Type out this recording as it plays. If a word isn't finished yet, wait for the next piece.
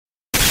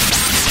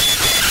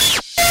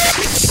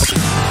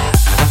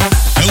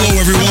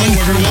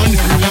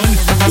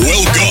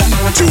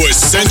to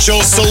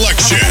Essential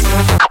Selection.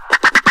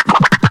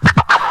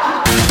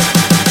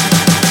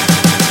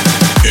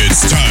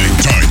 It's time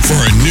for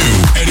a new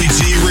Eddie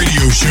T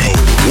radio show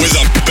with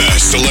the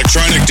best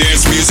electronic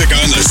dance music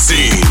on the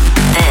scene.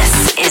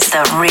 This is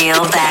the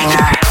real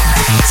banger.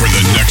 For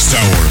the next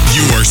hour,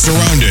 you are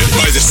surrounded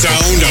by the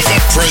sound of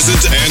the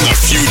present and the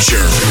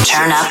future.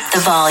 Turn up the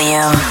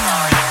volume.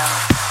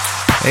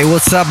 Hey,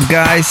 what's up,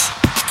 guys?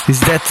 It's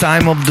that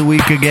time of the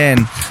week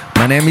again.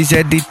 My name is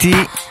Eddie T,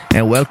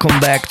 and welcome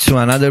back to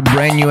another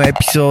brand new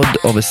episode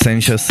of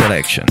Essential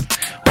Selection.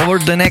 Over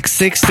the next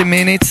 60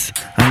 minutes,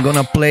 I'm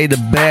gonna play the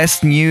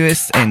best,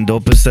 newest, and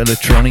dopest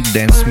electronic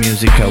dance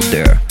music out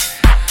there.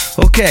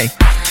 Okay,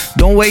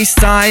 don't waste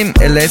time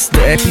and let's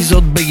the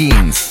episode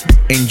begins.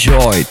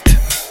 Enjoy it.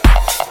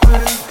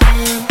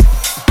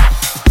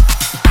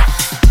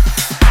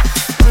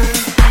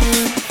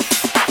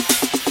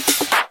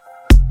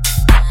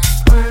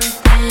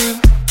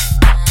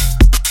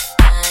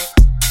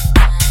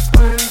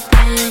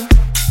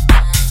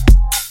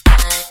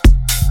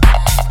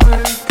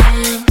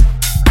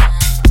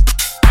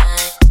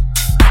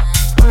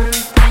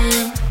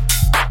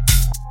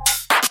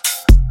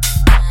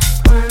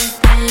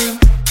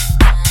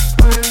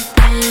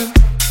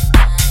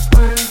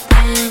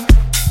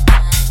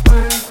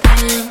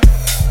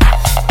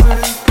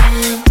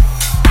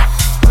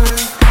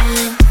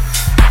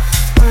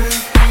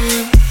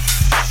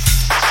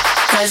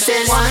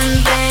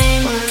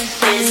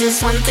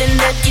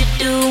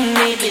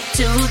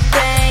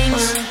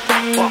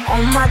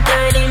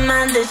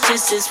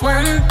 Just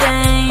one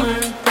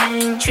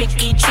thing,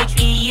 tricky,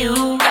 you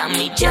got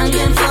me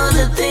junking for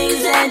the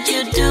things that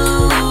you do.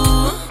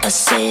 I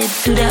said,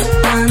 do that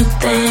one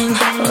thing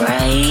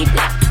right,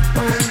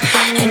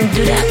 and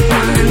do that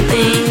one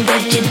thing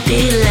that you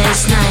did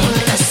last night.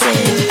 I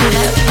said, do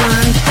that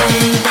one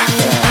thing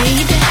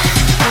right,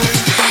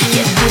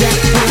 yeah, do that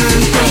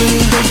one thing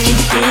that you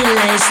did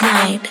last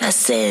night. I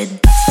said.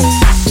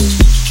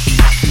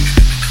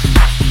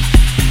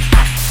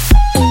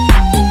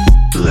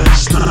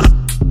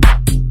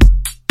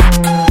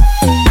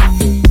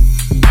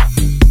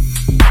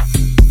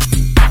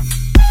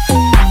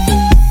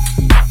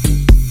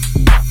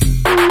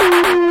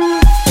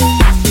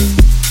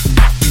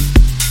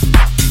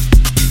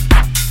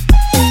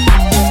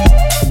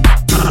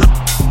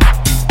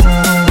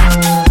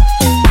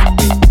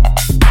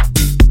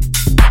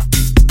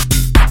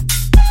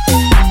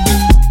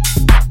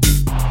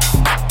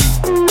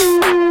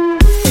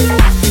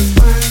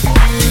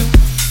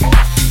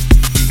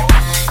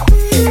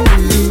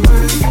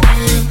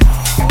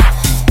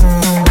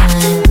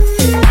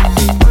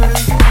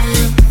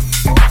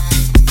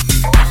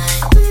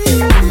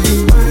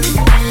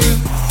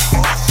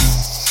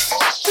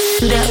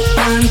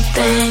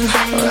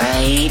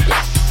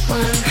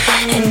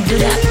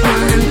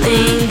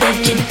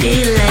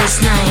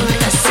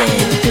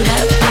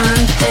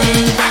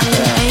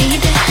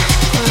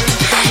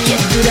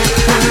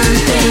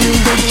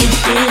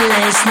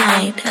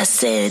 I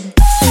said.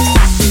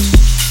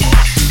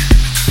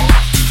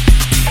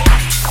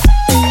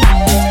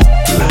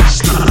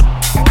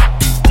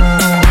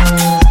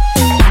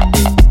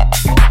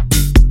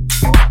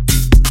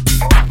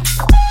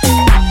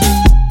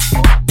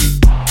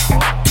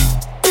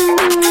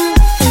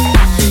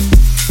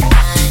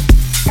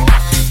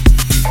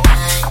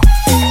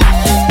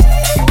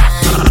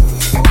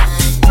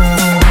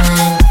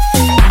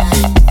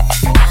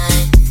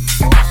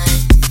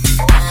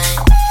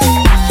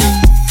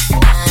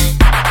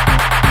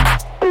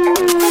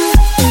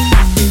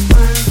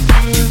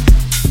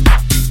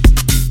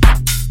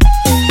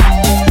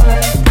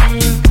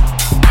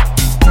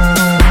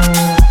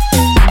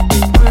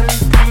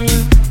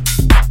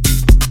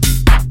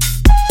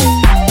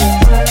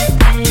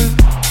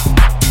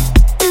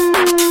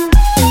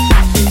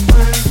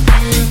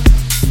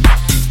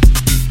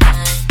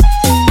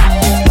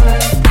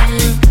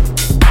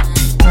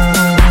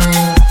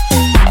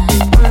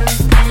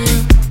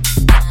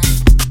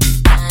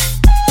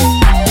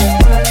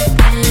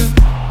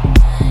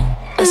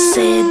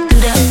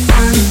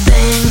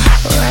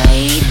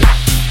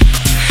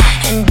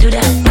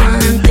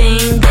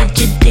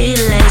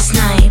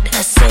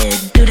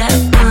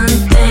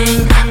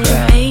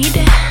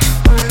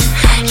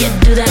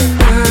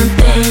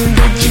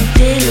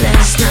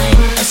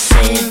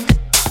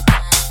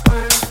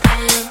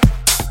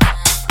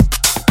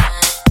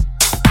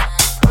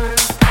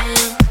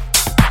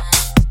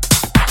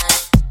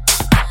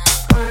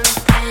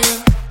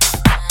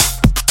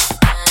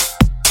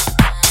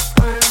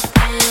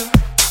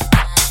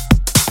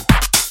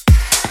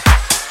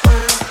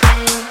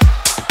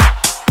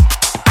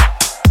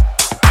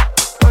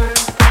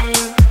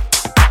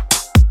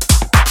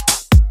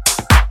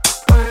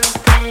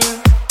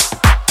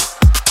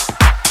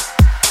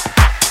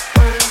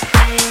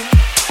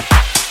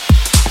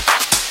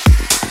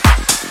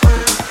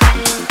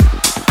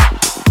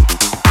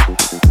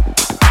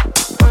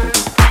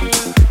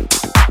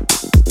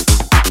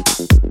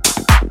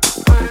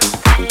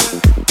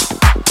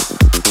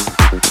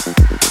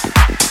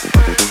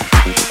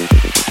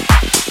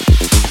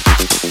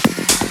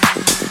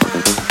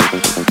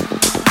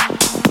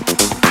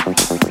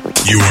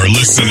 You are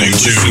listening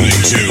to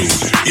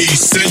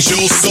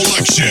Essential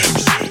Selection,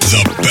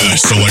 the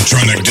best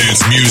electronic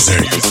dance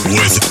music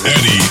with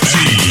Eddie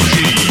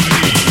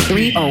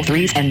T.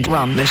 303s and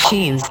drum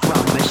machines.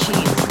 Drum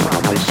machines.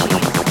 Drum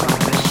machines.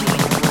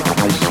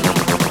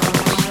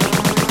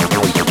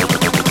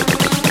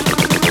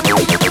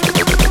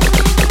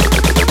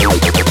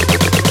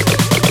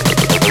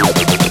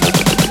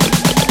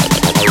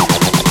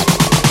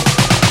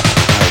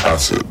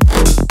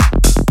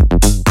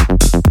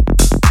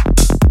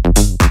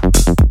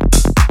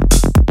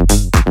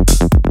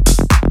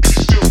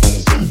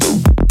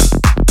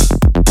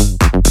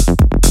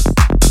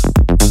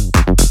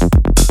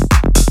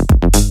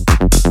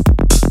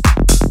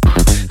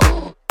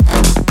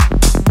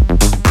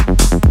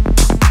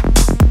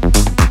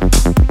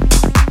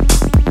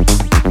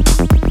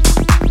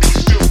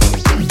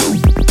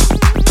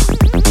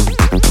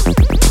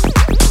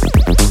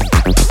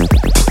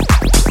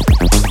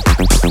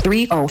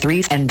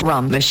 Threes and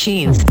drum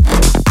machines.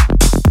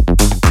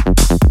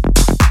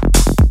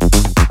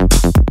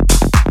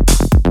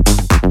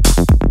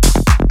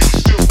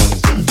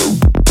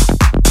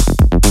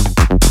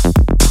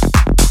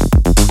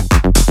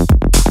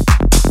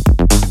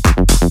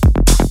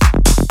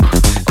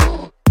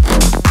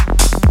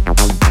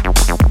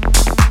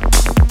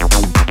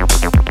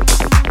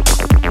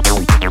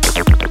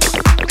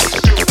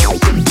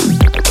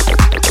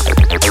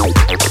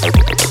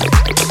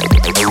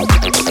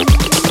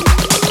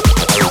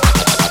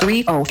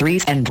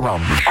 303s and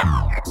drum.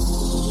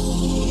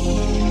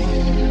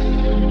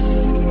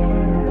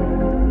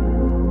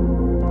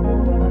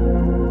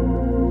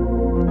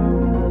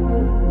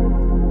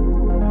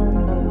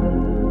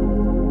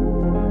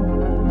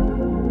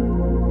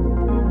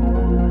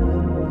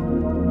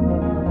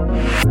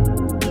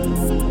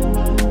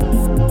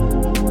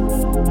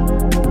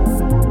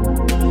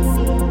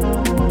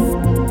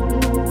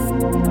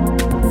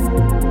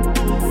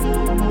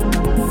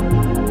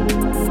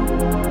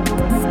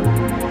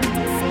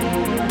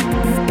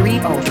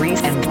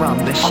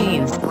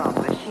 Machines.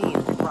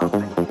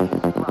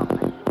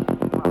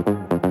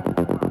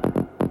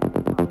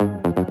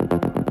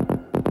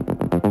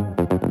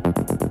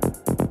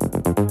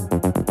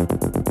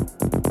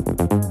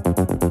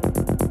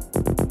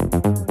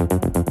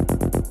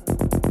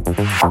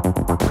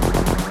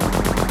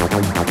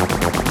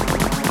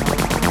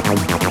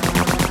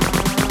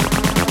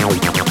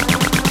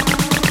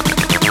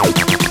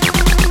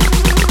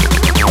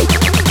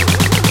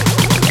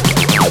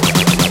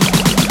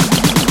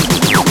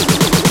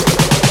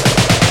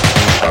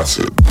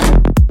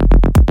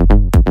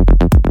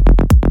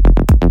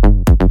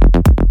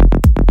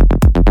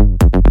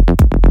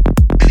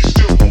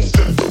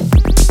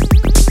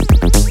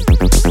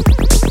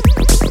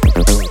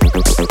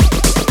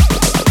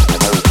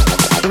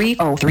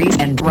 Threes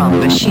and drum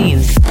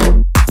machines.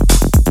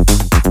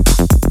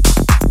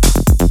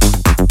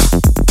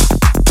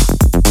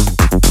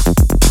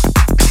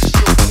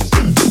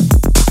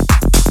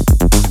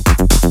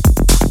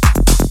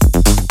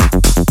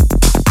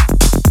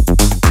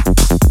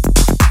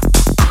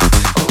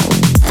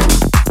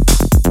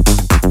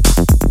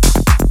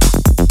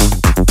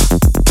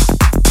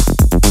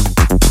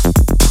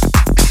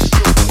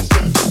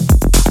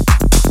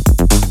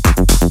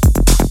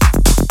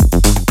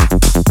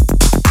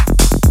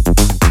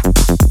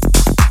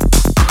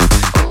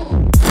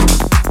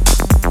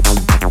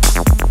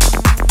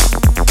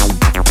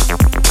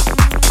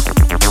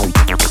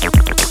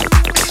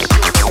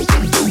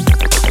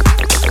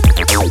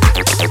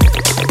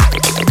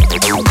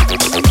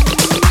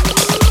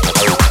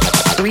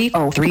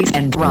 303s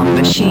and drum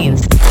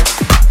machines.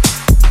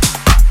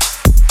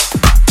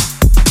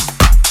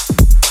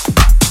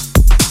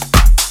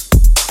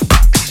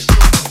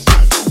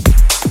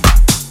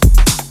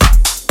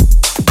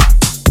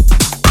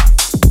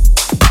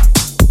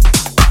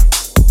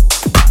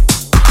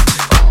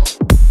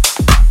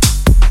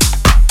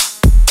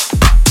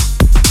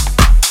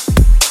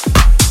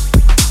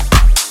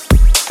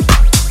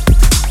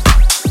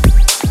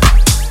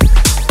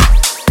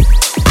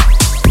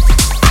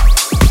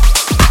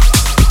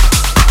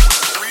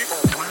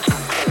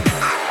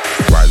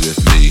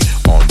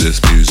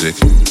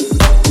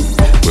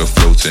 We're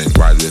floating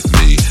right with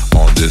me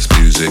on this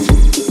music.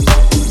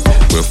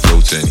 We're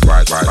floating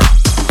right.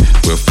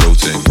 We're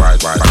floating right.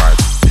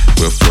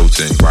 We're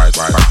floating right.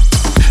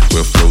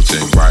 We're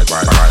floating right.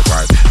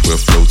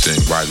 We're floating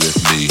right with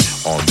me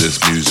on this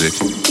music.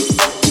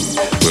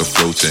 We're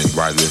floating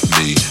right with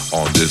me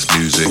on this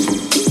music.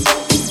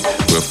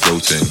 We're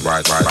floating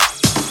right.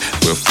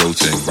 We're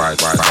floating right.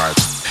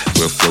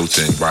 We're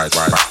floating right.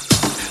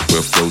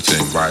 We're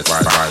floating right.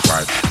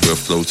 We're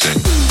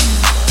floating.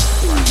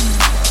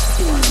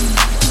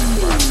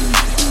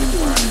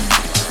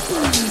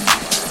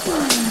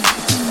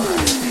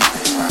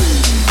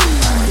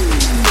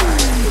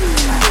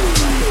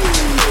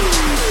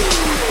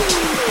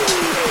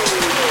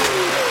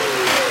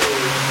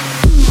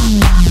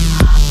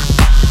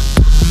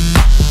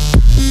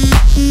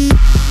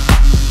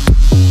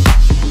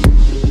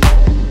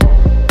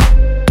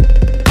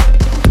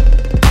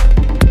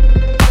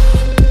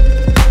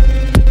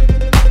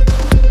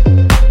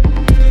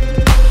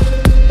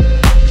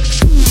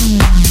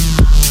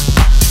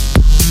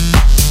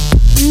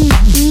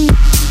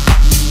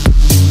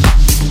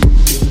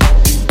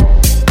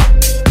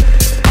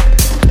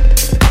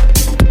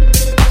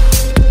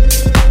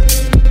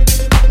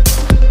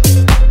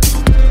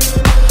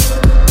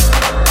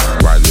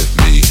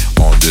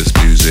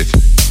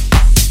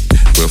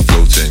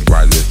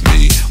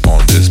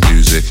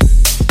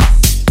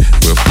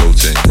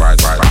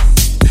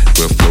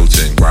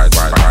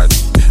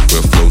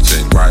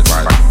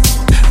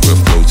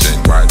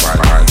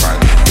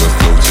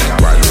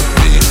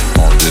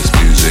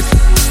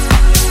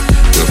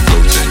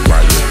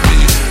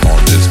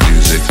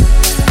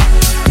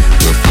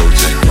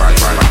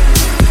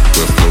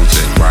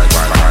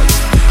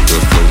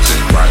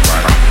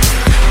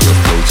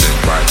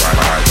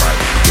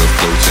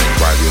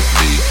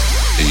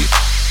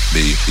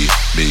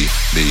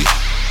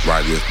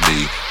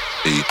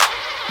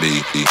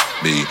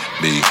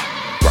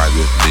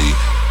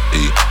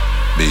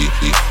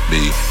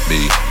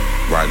 me,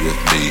 ride with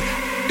me,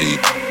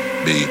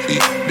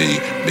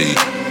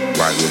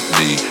 ride with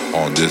me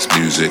on this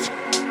music.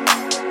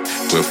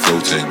 We're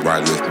floating,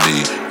 ride with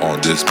me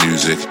on this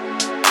music.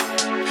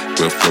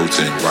 We're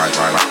floating, ride.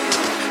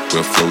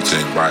 We're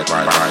floating, ride.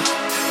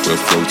 We're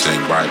floating,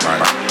 ride.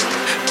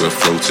 We're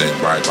floating,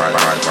 ride.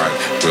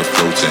 We're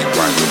floating,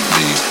 ride with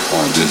me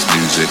on this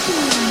music.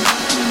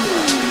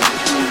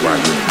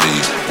 Ride with me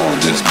on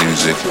this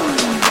music.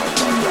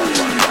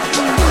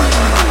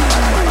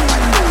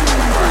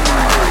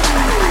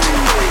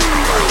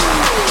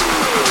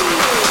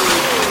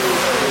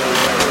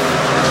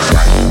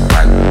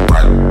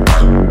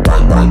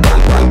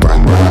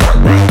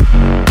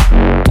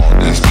 On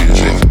this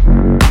music,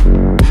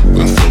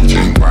 we're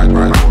floating, ride.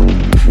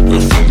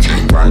 We're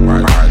floating,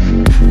 ride.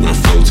 We're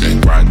floating,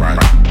 ride.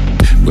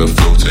 We're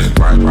floating,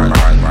 ride. We're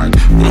floating, ride.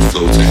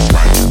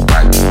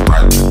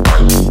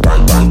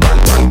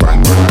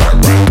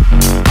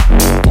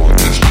 On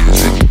this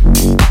music,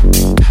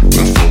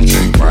 we're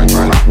floating, ride.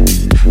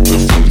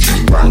 We're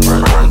floating, ride.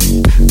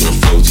 We're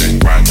floating,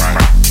 ride.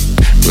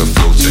 We're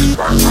floating,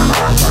 ride.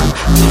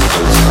 We're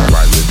floating,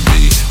 ride with me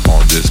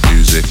on this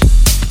music.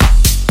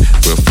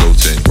 We're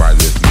floating, ride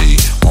with me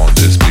on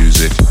this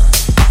music.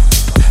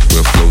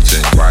 We're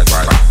floating, ride.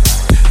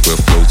 We're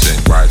floating,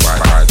 ride.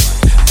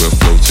 We're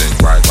floating,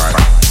 ride.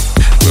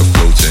 We're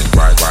floating,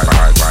 ride.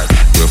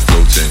 We're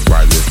floating,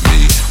 ride with me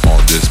on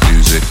this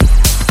music.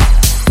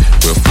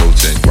 We're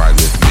floating, ride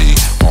with me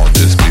on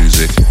this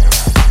music.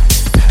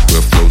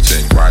 We're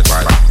floating, ride.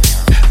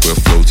 We're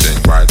floating,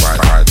 ride.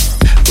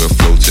 We're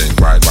floating,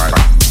 ride. We're floating,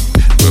 ride.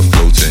 We're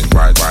floating,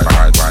 ride. We're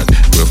floating, ride.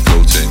 We're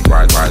floating,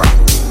 ride.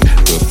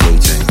 We're floating, ride. We're floating, ride. We're floating,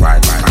 ride.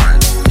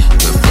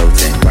 We're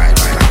floating,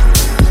 ride.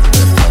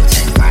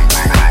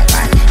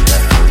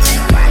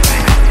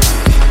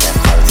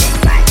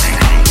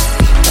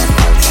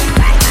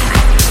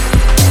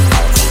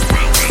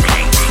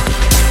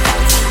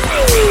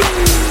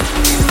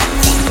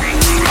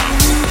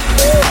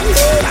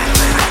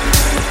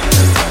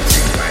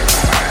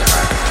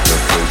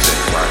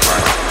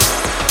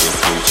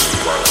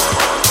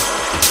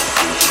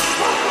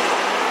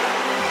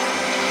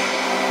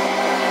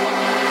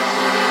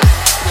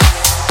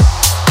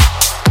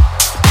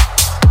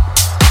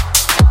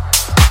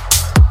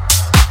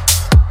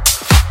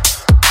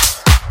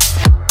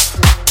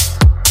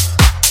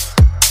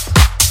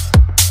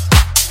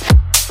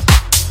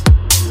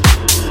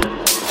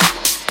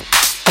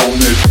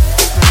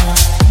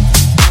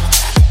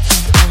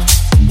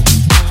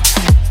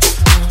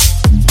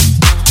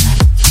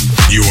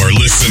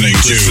 Listening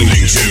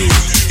to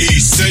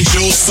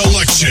Essential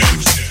Selection,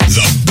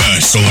 the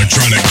best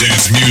electronic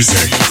dance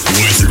music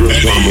with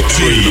Eddie T.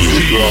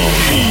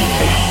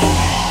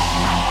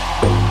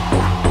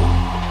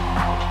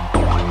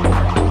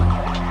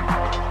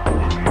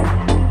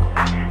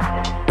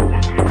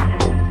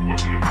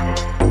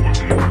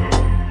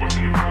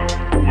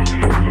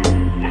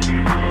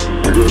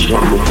 Because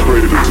I'm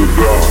afraid of the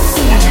dark.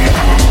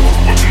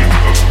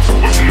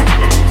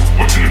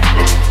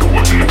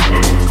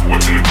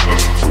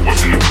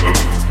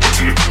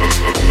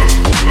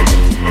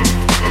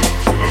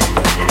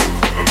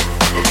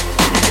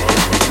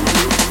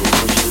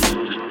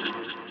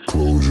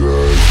 Close your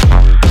eyes.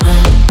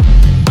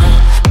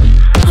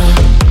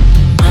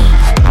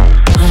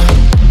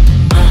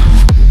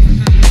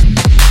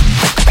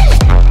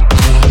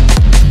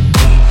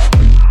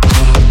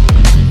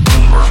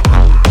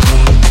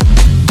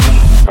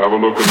 Have a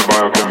look in the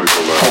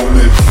biochemical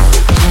lab.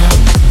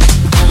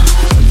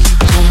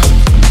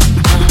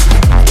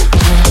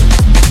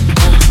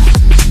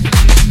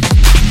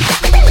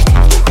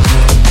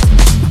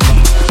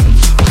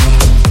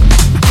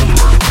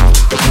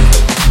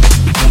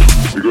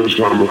 Because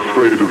I'm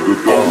afraid of the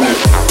dark.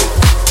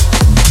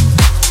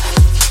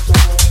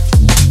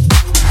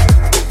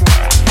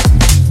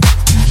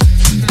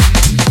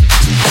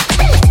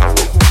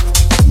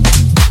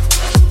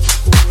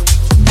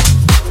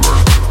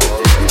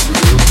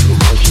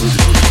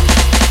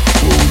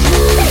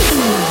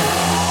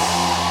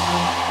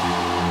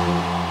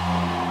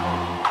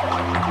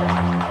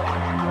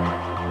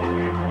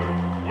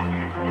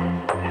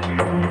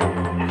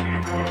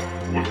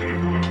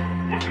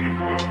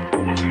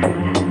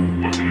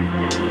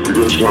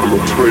 Because I'm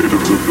afraid of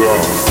the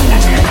dark.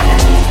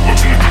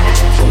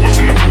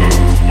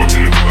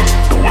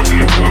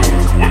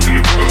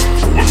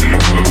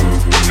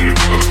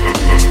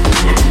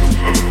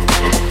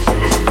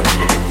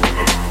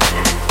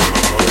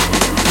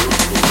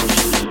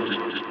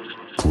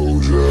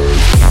 Close your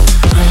eyes.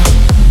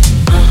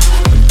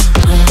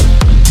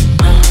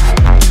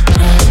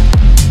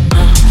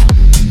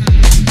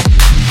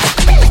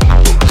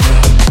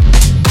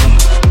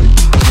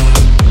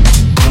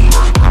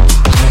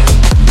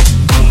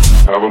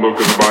 Have a look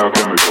in the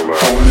biochemical lab.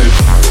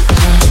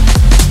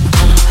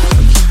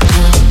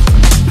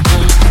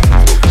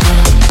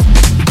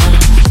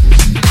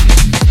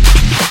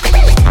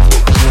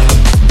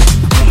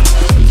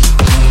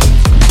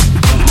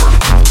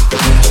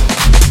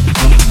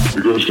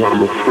 Because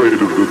I'm afraid of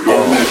the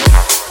dark.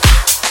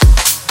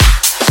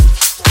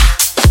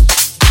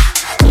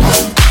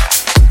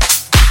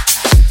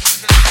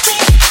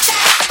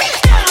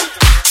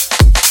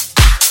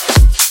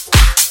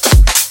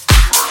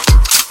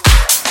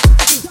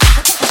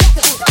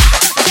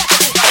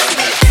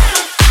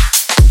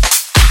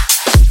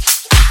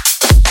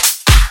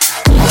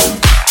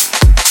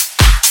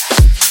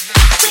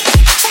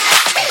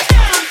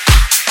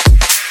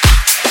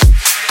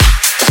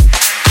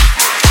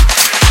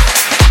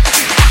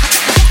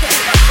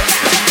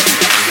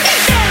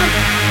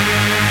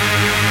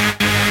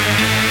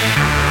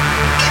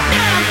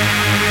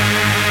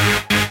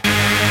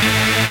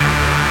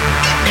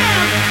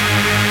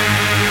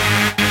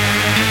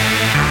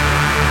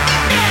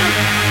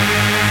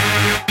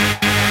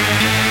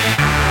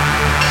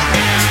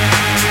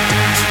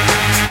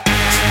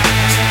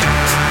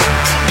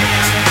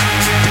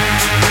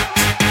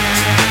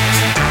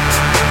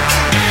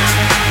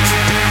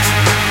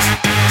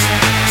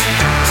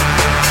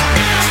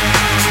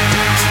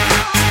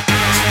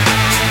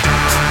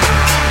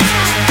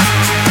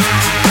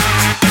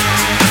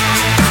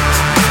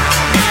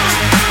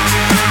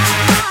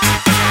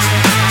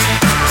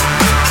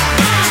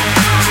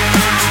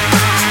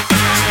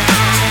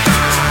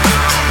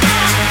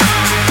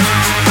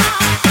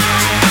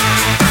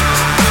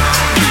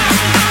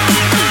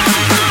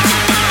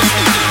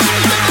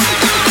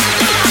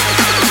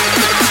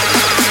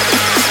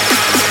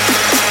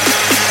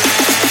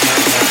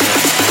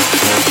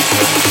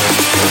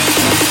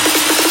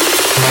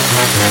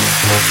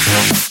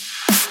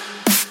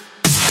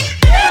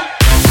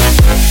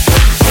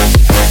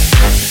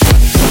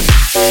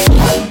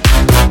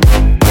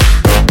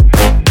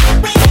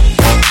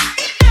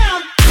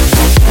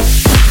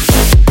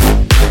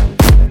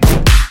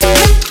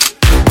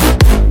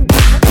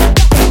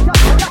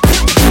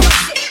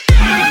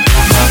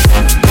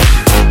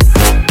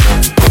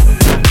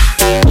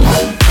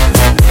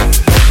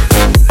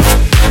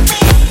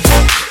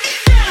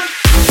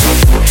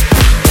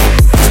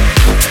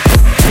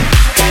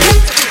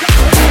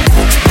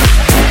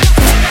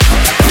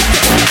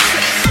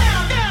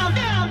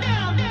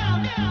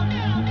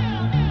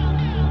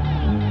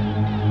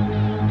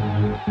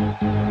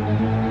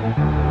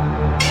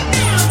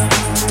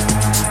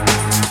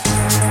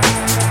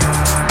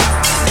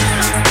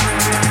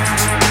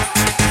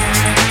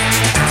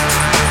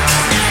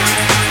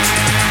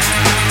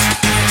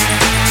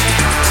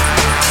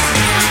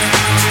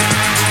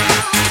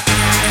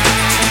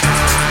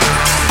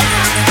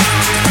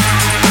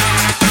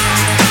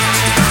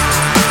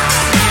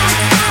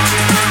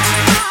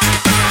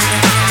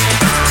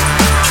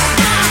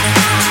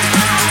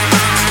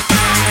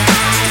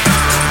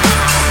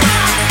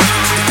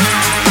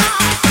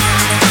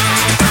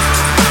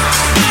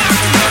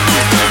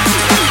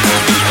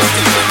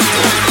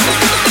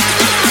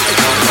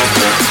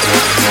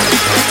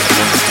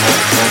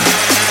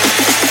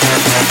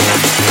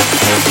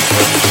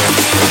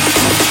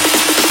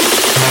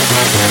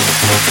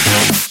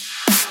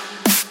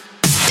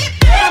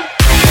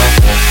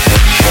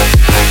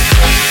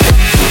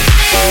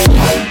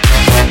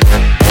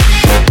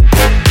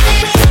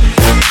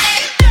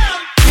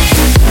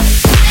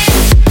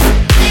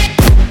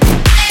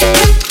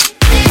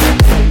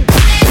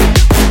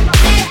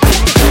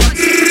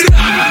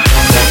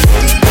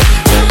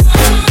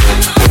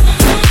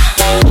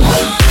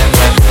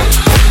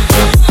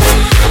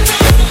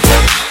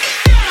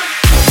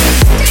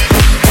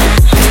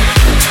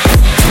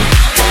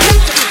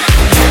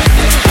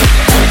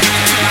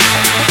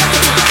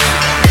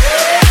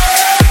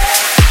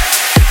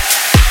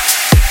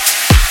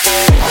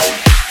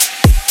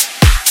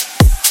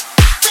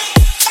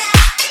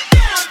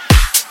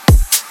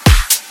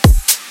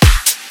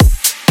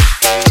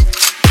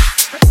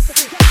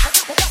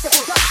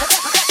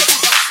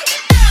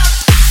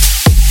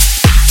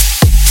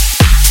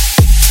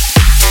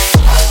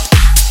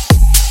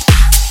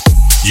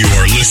 You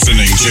are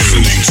listening to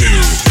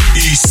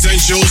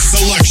Essential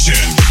Selection,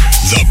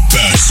 the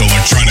best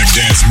electronic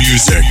dance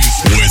music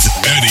with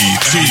Eddie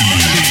T.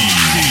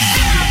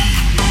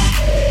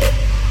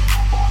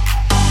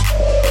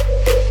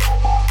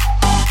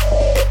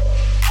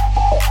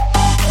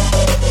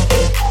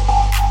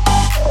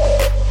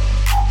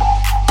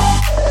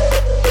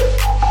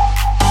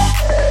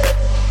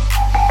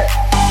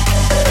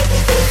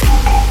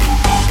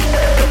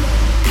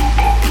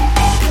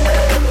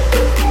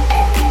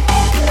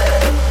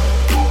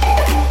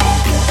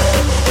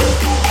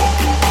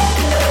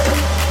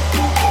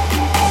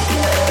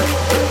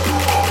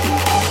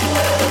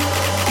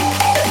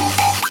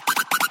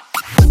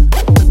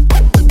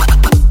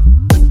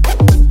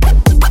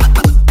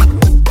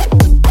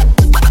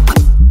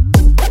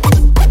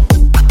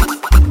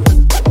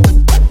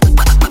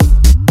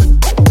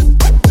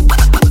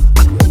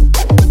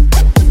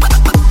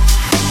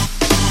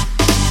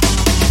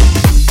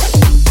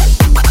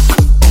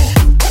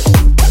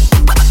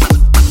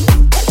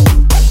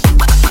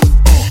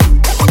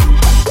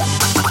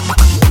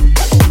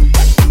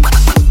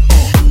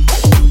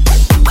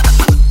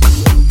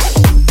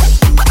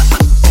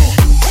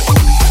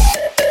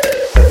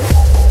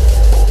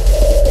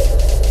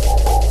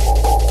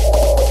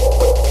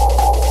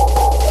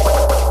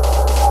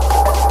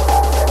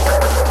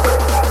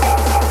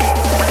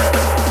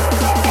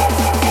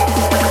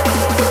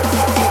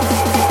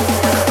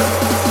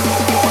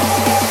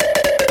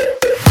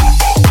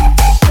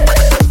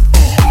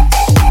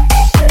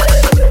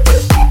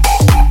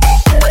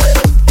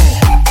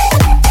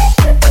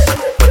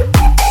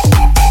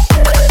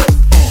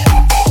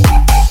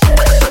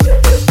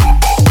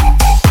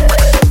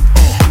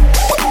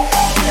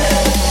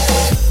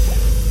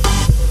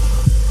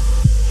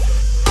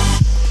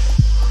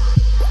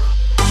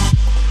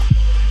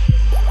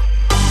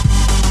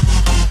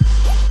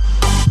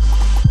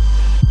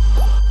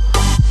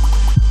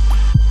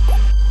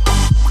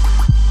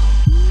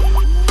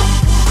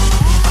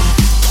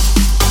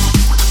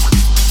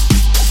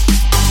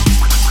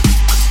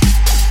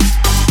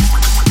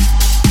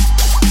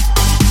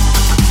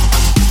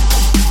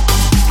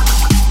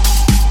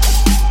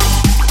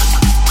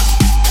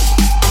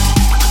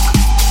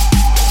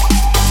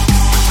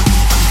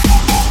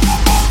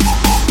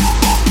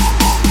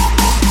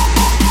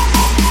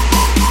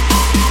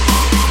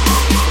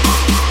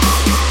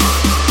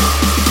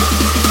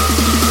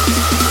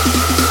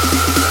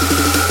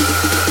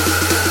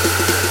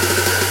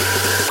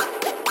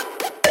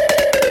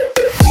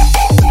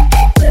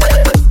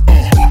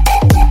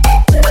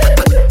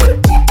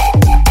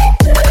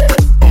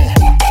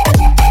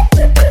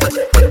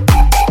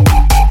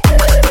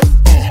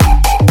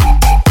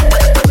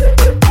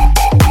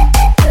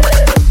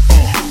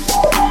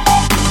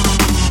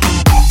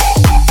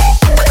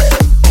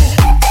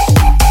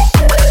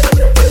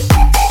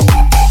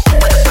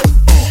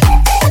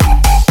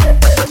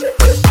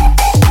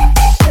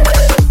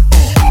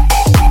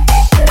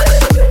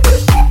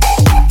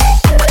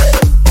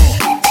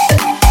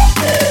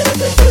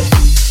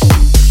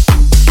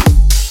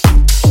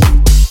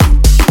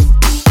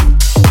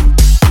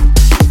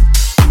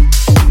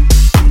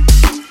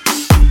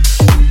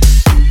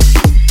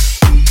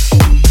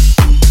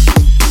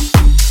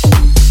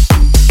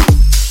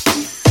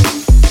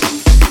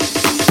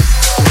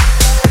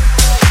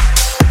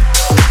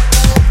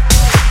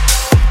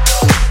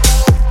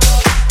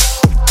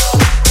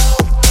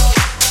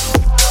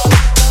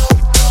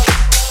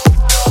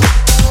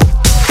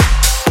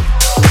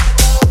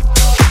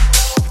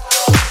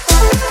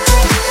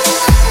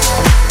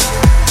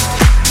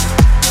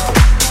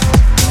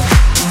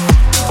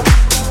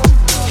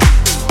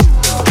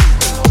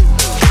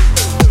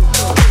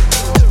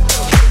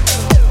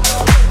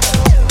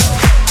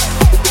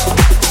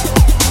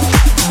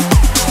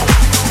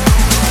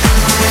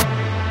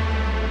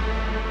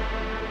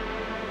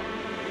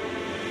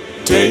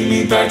 Take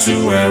me back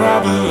to where I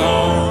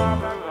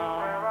belong.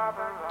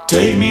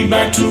 Take me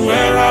back to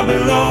where I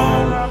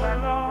belong.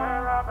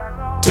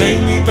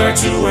 Take me back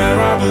to where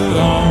I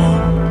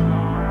belong.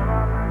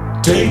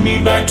 Take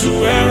me back to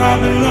where I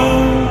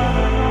belong.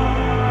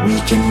 We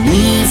can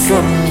leave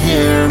from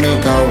here,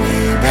 make our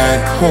way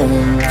back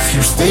home. If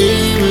you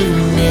stay with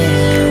me,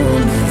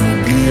 we'll never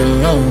be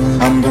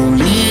alone. I'm gonna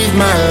leave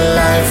my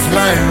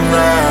lifeline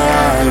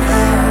right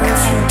here.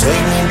 If you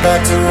take me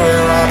back to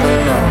where I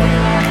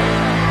belong.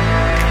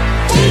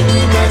 Take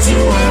me back to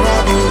where I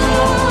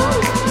belong.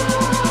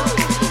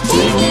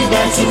 Take me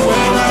back to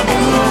where I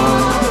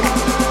belong.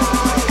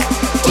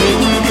 Take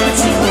me back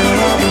to where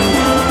I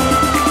belong.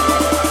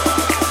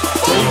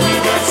 Take me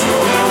back to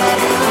where I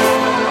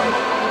belong.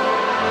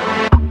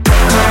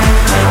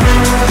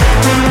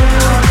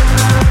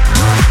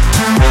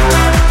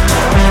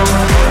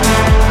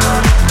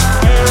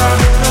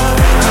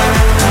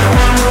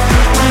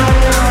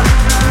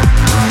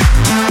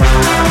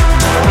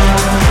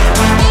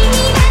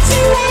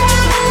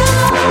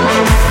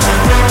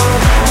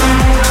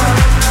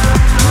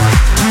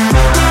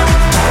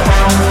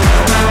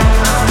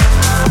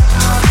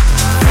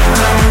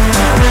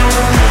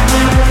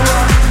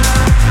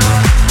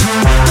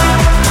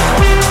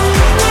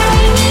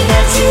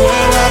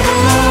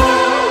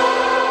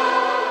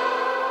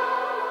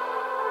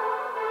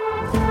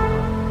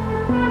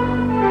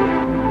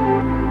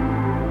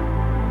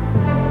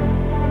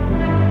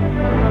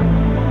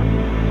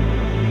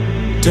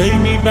 Take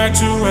me back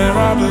to where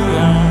I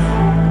belong.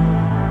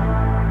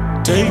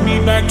 Take me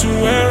back to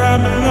where I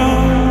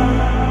belong.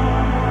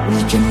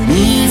 We can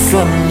leave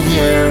from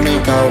here,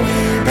 make our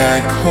way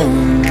back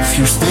home. If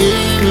you stay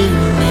with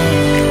me,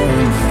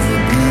 we'll never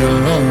be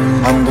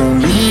alone. I'm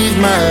gonna leave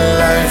my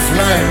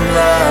lifeline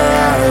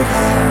right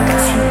here.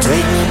 If you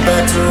take me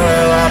back to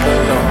where I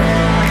belong.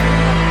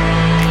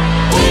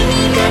 Take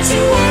me back to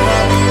where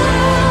I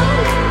belong.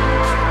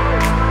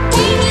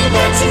 Take me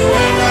back to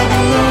where I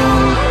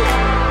belong.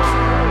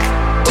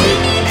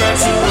 Take me back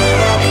to where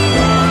I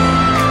belong.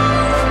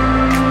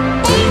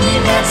 Take me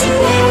back to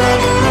where I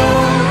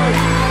belong.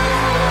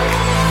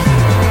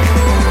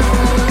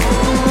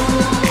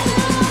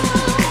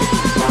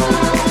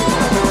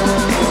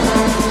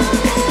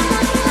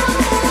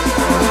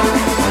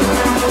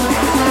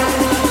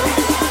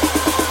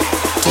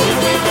 Take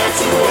me back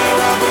to where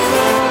I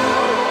belong.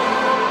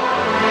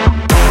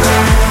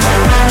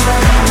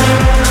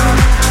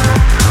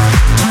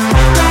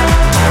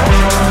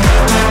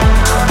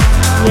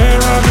 Where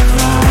I belong.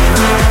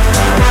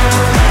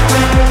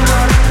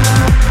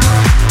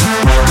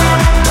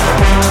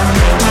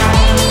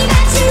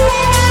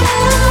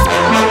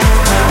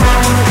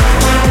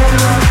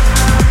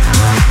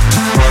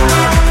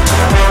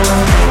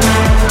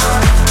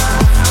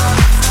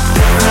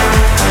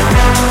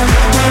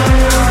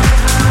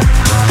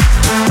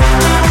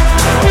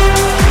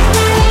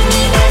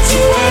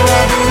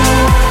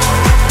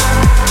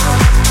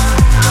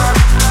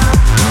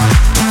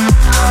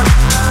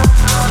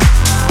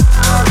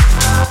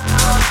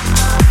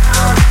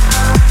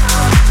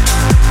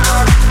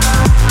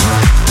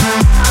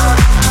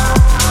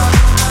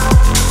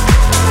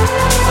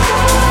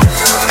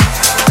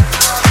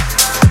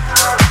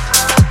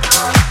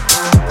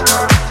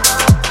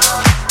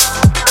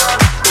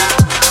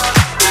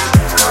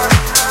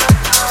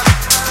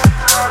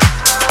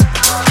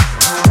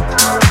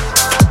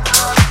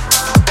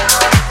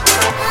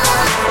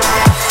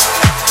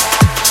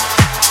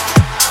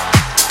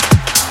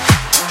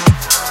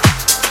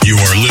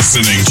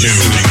 Listening to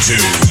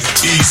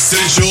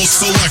Essential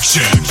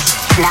Selection.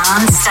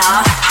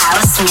 Non-stop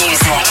house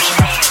music.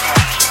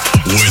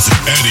 With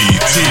Eddie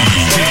T.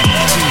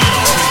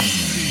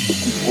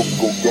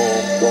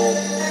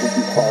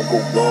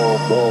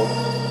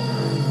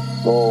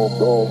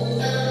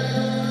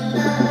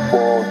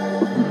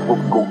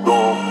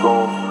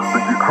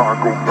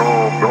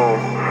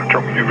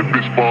 Count me in the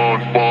bitch, fun.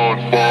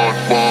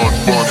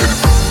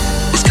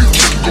 Let's get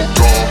drunk, go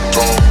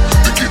dumb.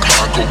 Then get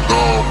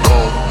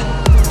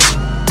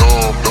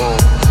high,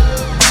 go numb.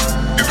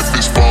 In the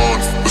bitch, fun.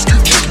 Let's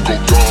get drunk, go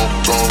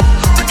dumb.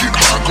 Then get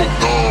high, go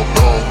numb.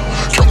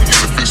 Count me in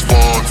the bitch,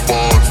 fun.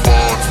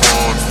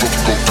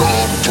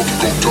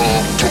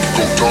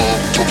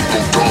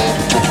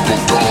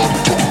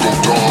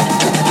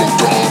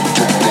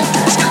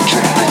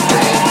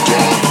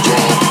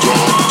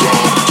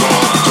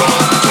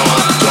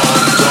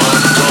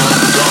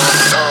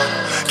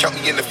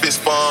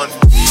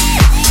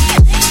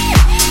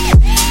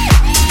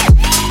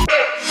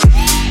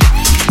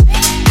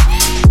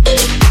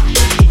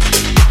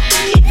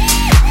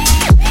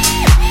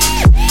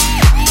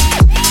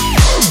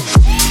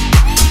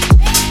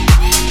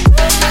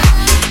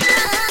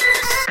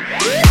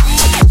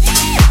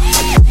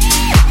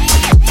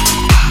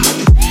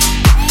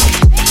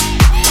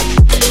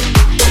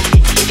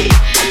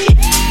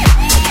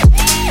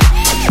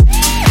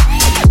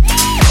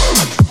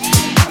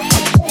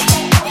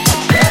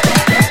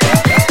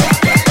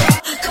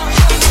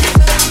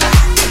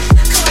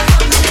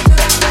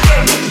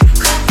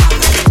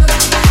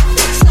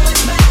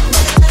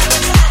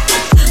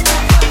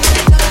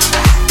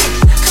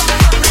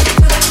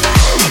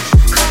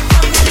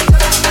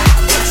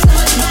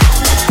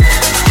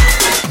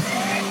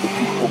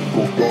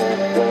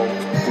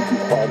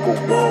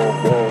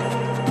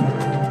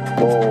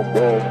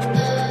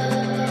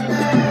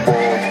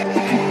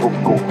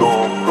 Go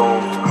dumb.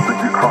 Let's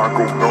get drunk,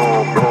 go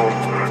dumb.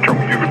 Count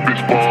me in the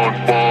fist fun.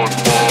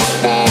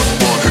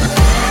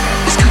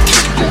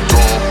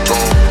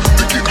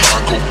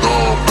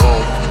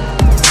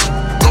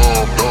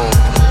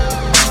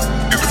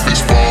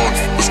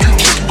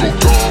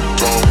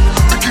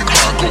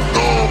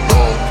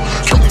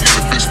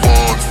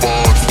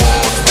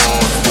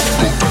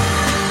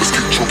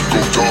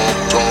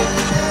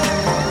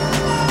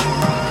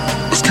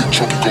 Let's get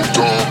drunk, go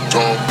dumb.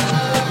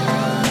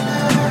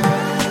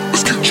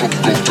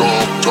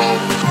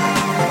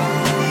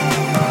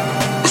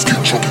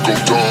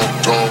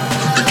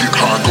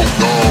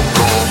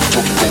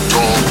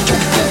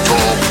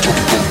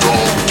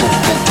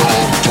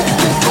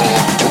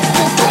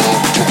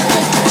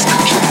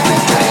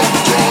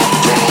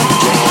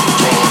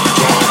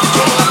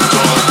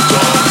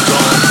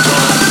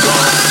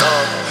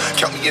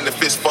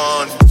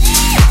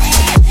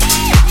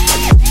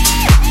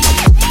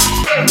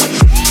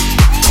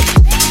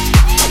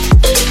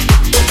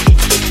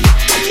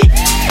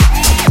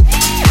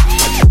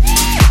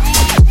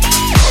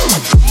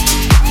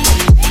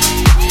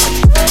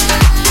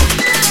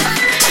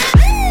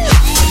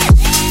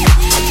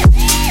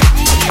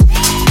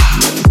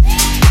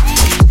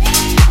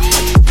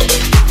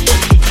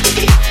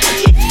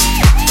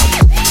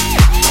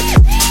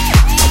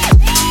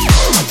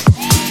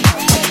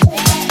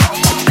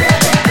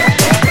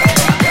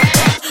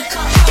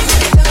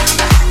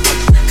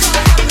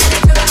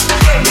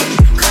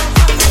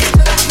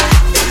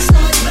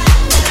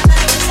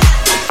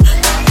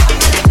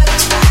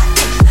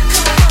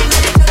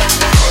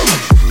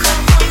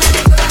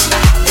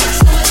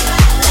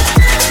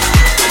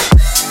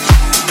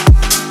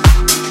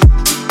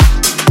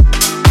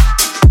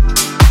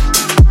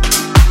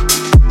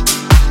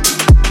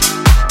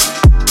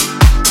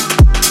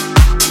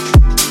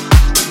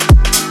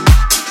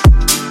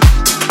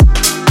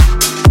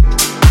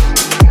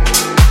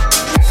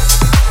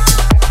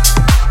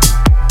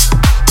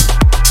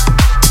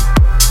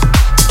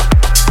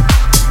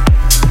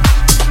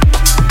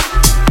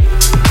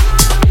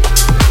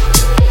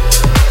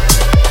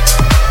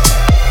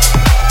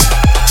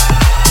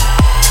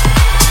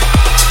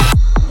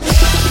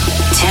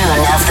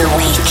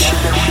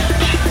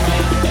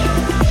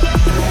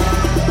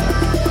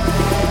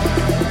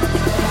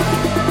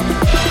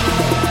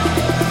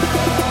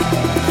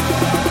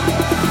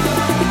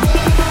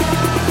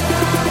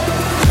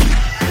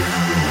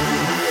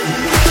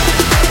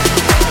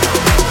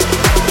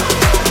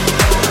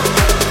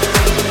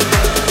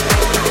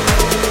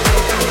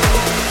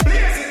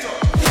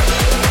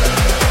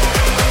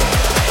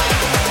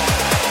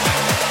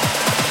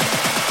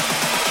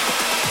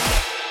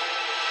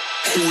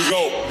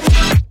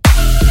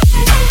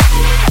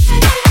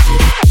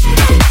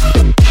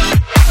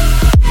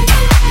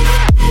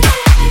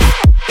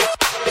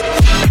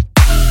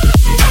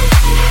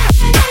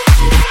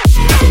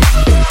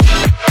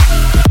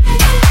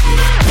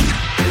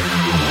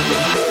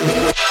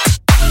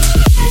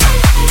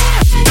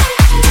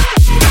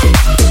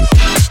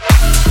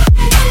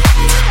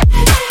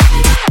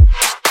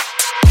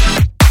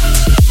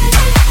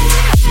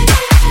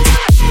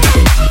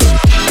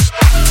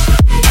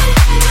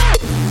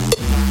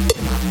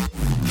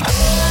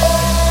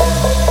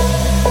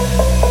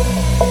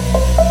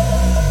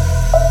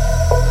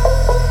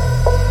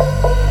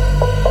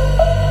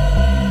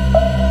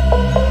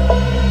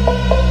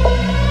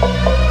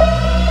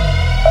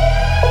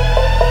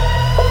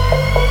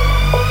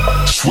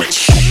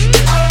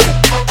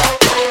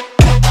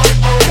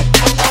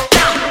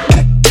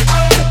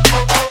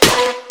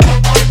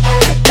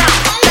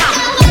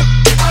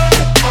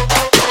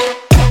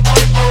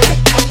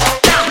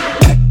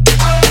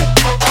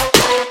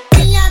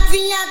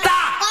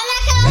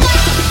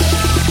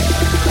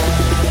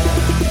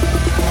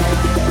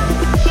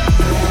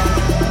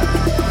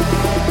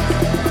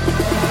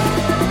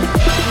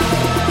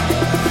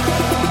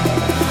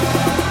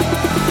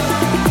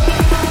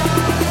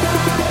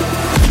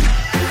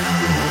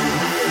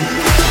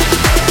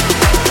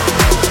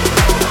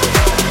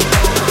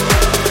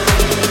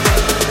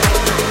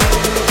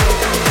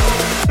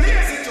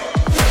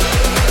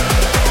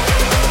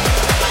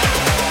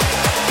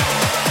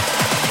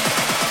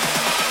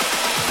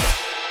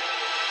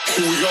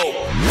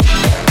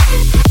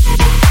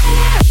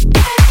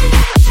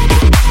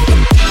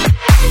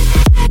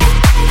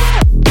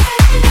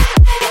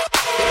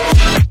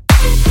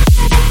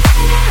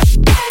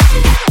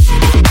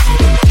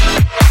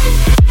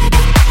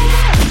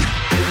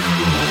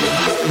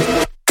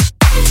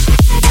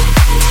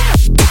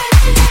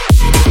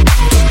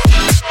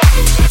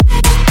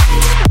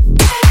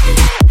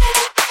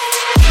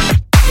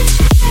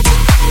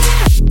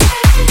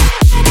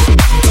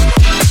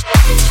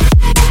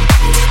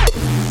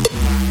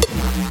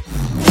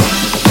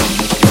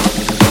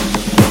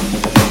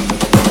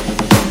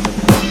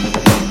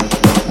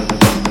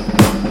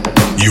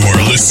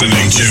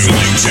 listening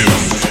to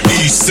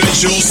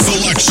Essential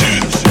Selection,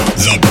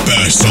 the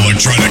best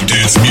electronic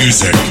dance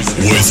music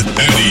with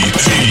Eddie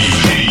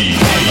T.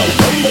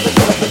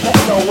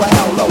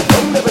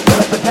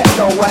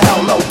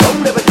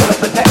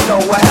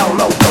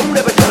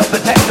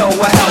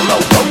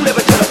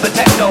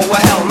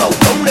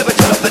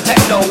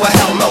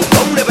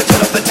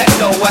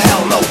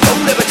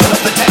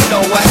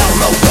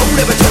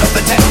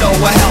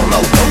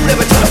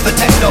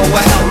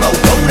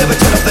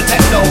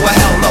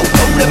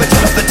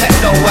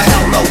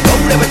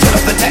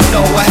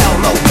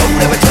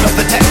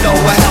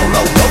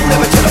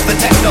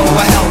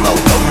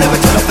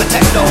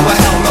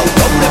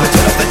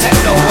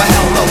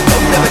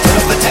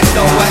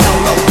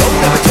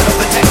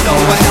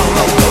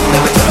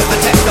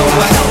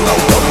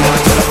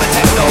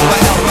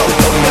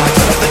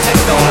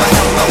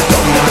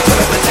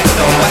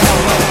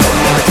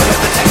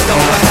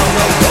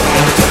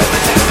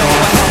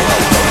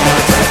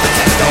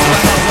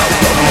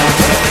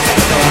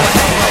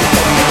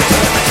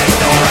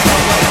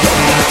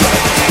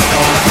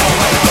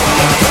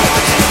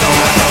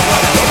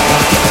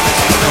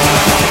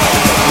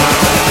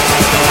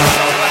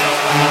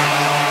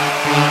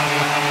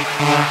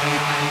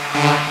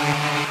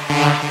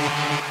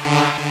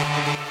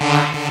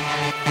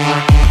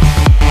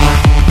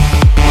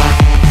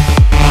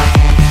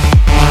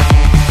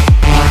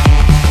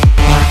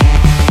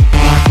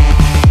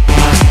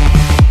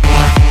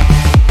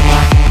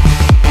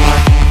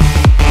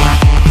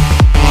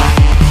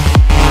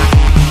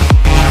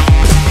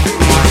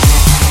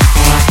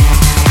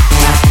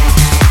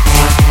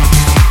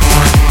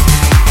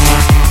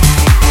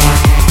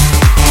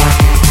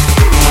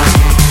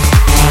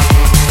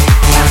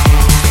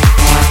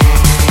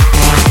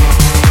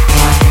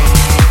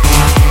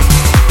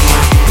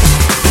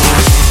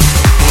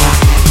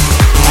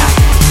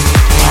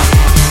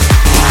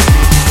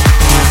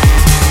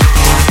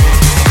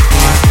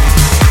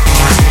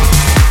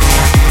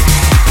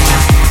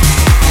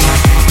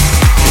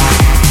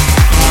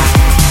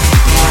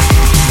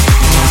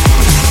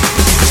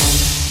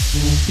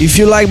 If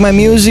you like my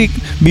music,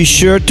 be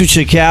sure to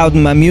check out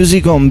my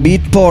music on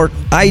Beatport,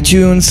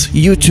 iTunes,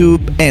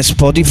 YouTube, and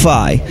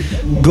Spotify.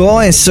 Go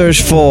and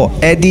search for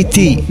Eddie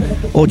T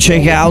or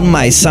check out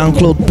my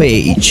SoundCloud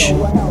page.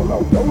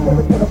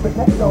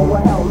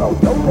 Techno,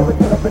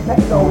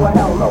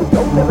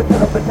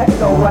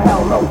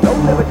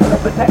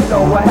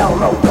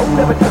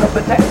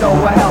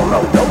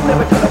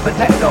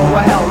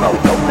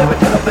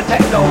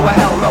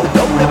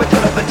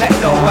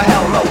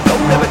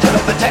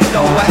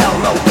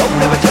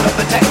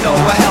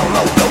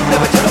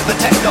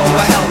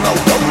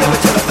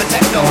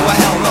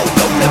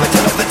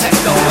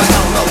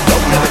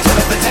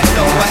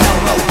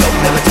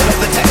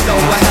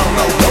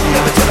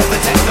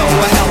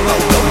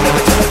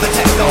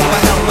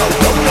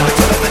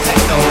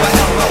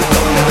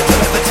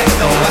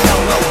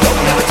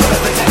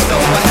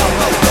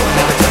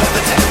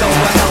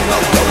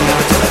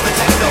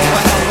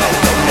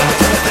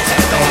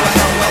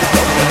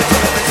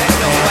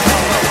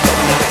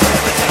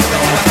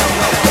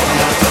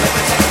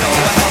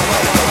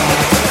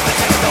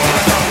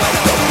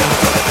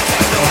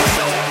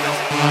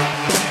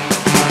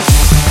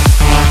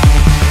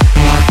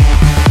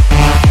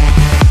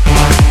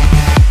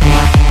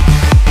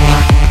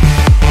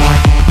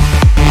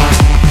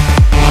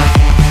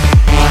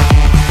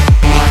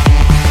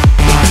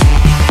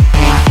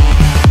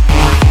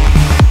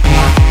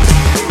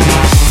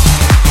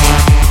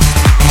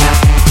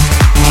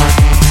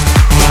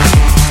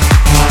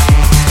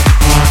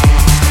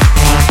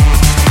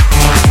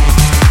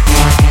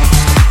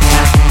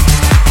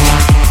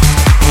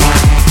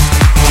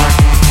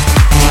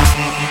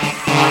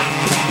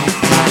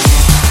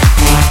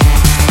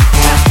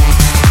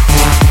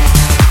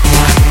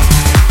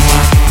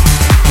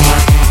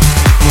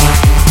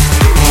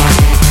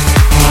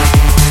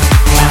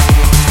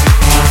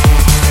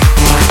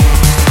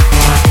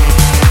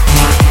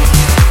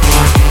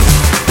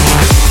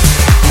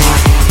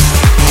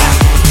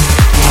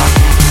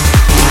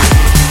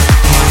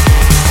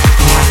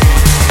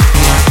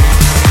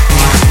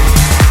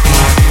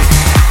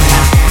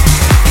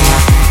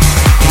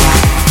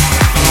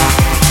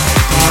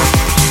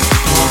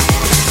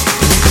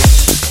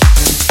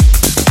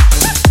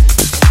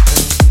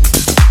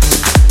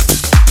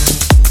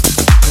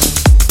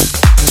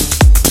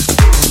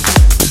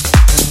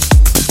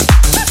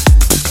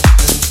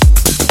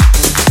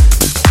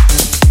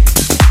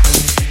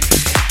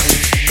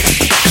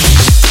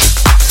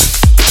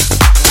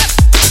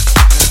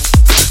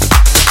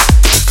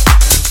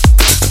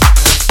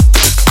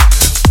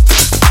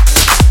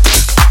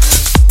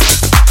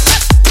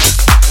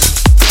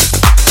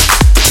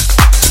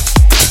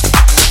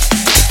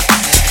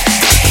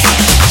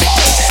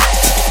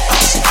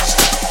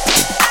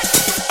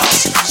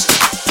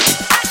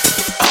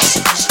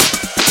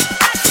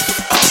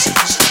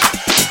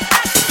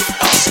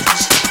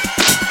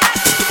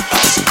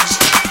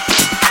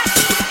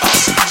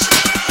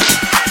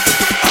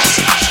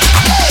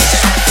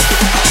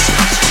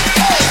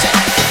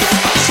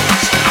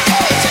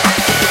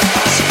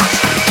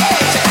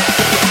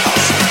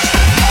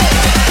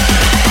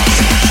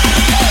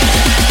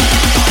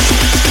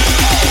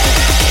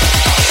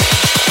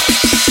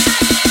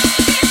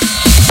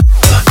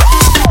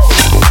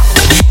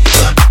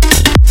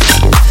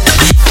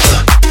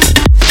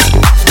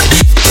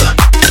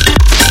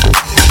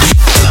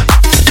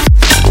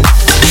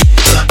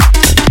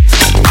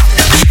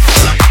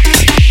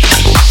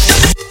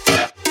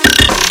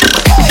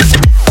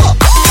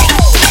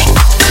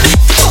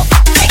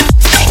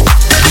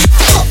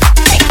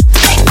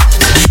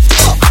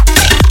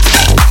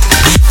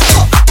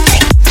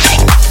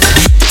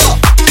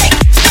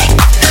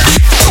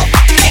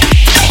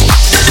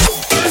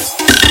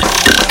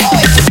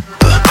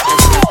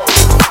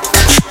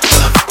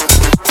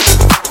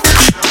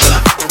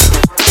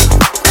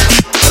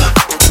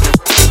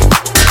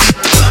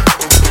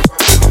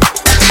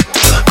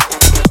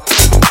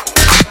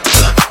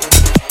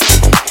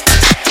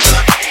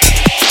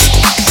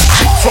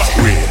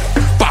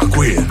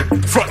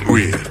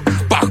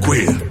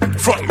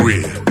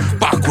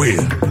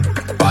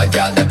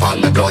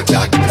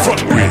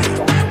 Front way,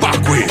 back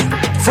way,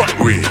 front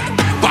way,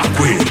 back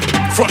way,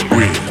 front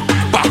way,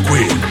 back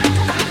way.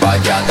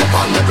 Bad girl up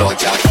on the block,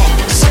 jack.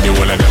 See me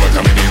when I never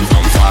coming in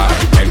from far.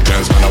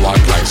 Entrance man I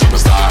walk like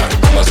superstar.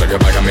 Come on, suck it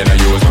back, I'm in a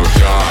use no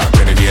car.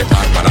 Renegade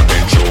talk man I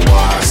been through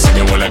war. See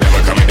me when I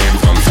never coming in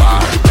from far.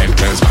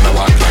 Entrance man I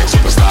walk like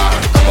superstar.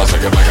 Come on,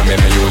 suck it back, I'm in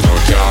a use no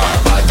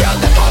car. Bad girl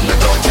up on the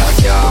block,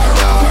 jack. Yar,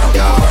 yar,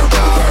 yar,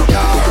 yar,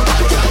 yar.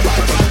 Bad girl,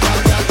 bad girl,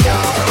 bad girl,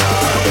 yar,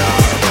 yar, yar,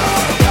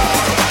 yar,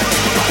 yar.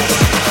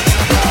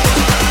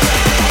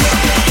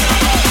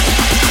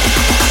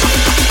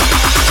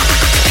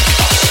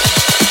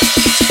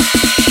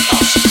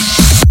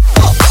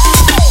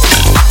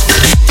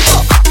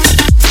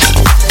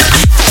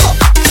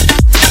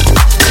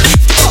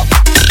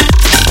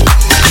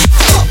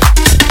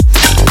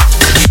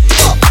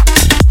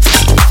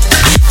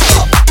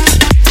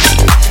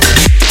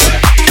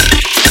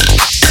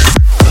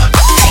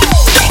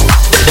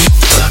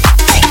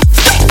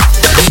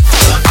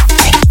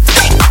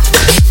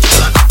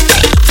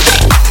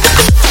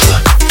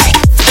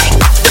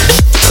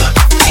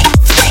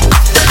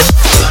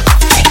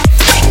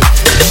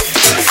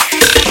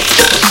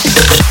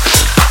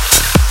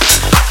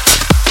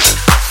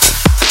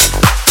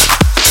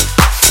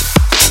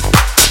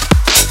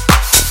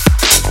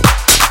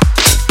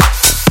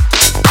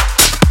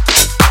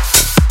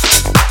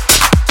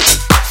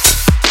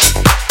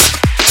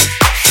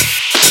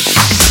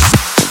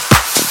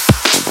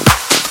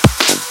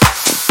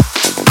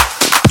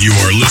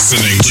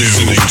 Listening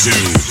to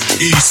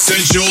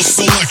Essential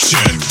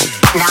Selection.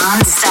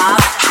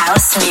 Non-stop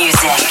house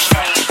music.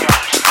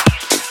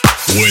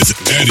 With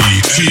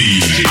Eddie T.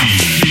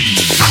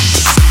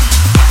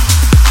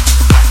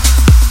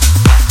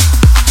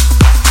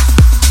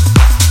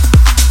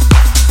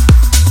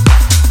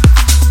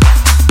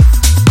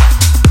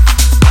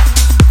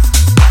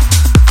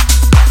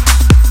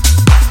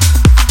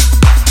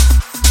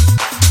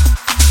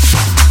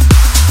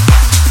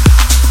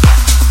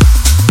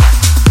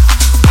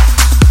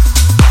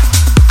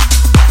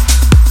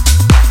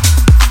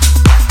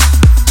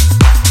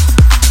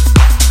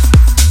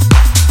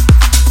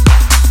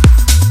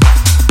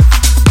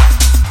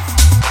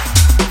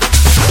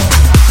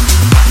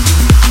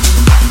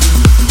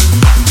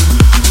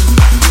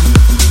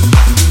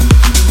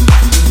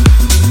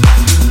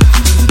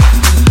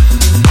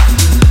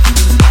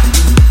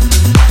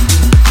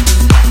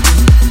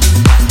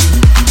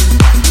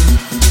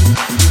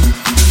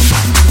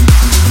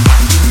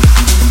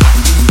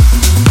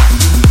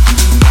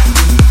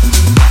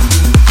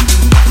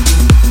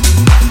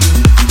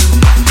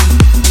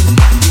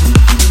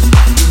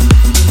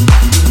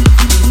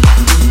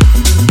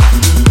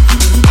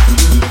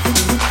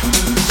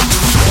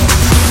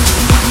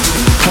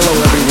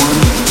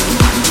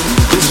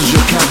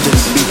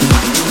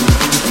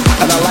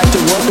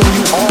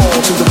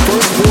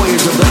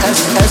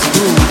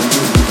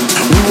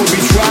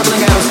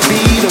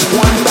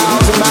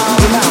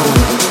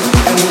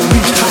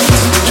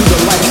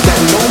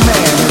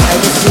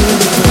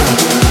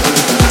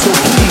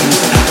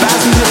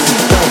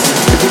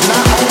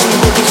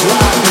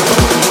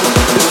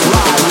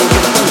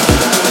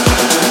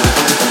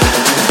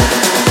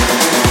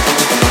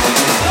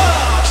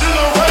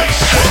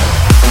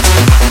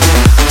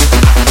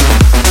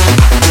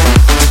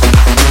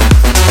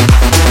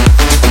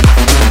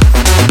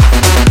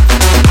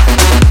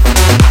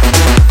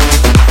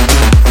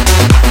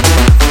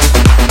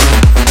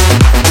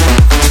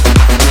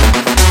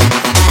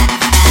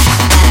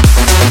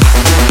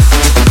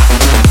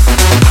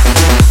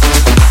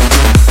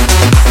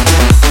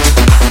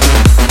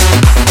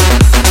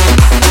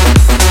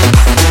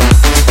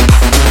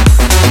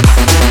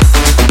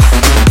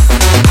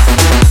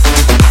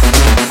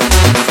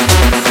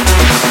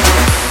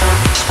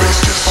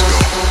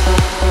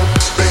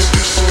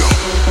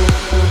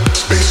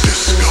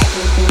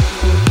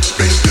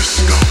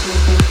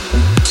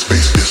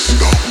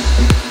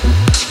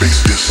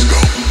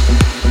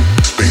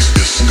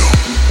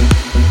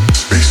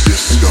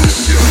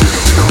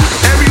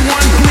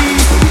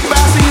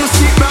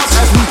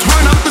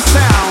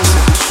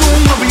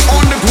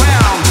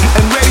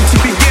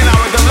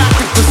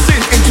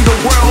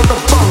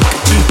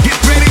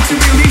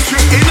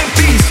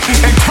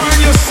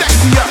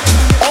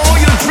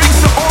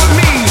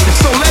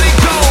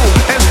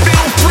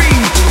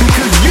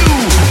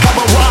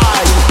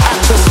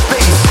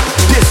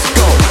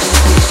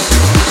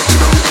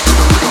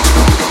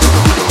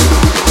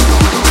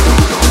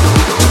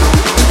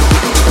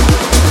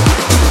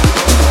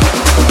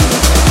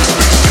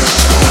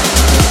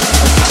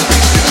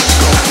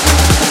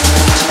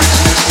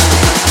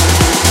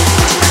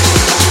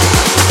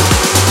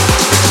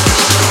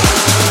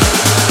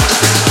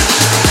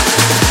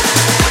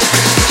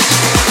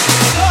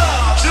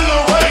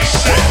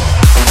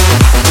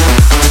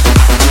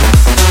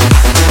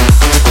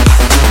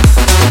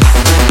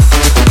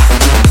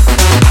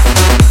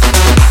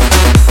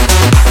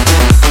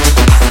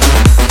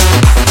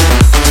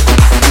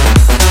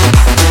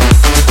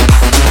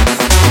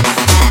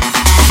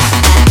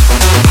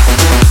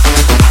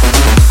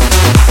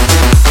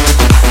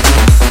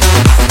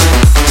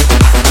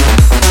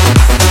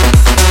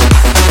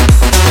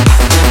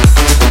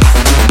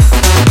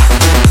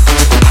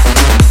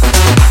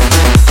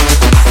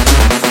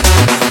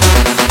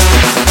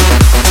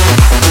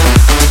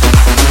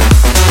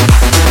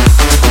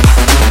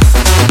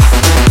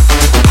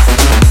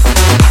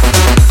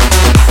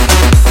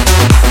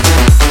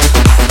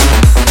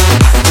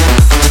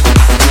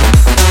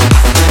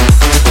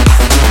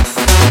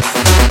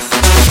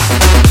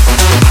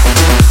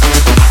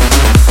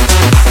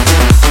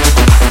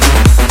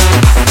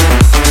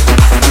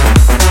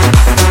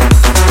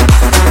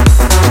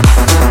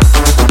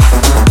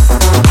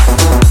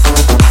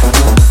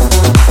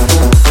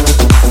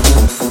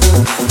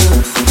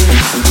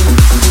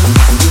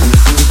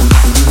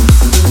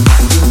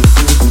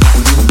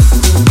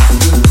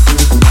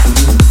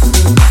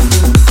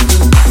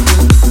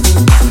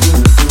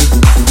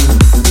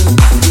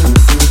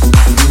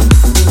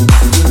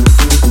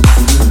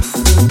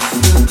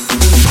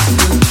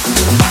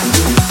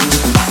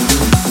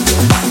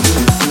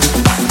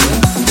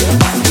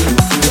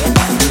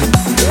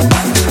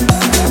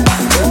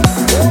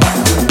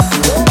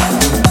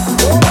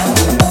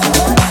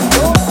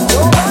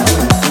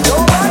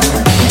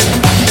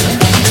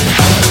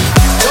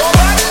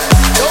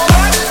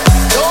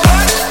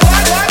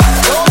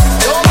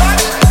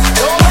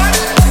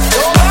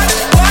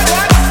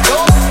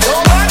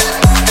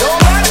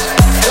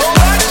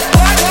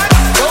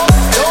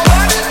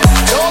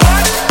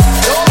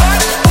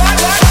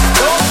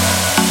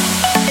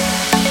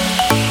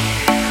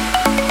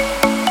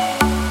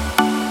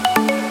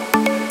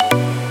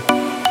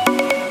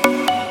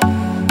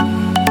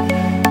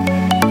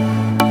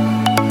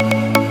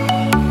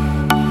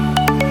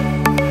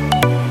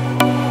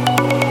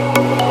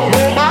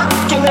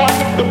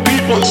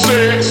 people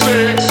say,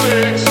 say,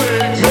 say,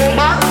 say. No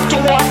matter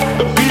what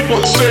the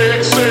people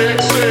say, say,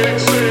 say,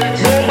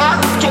 say. No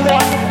matter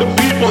what the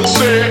people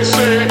say,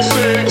 say,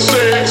 say,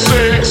 say,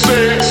 say,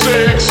 say,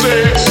 say,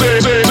 say,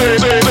 say.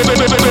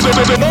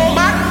 No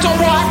matter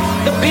what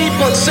the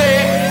people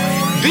say,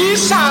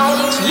 these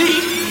sounds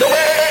lead the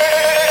way.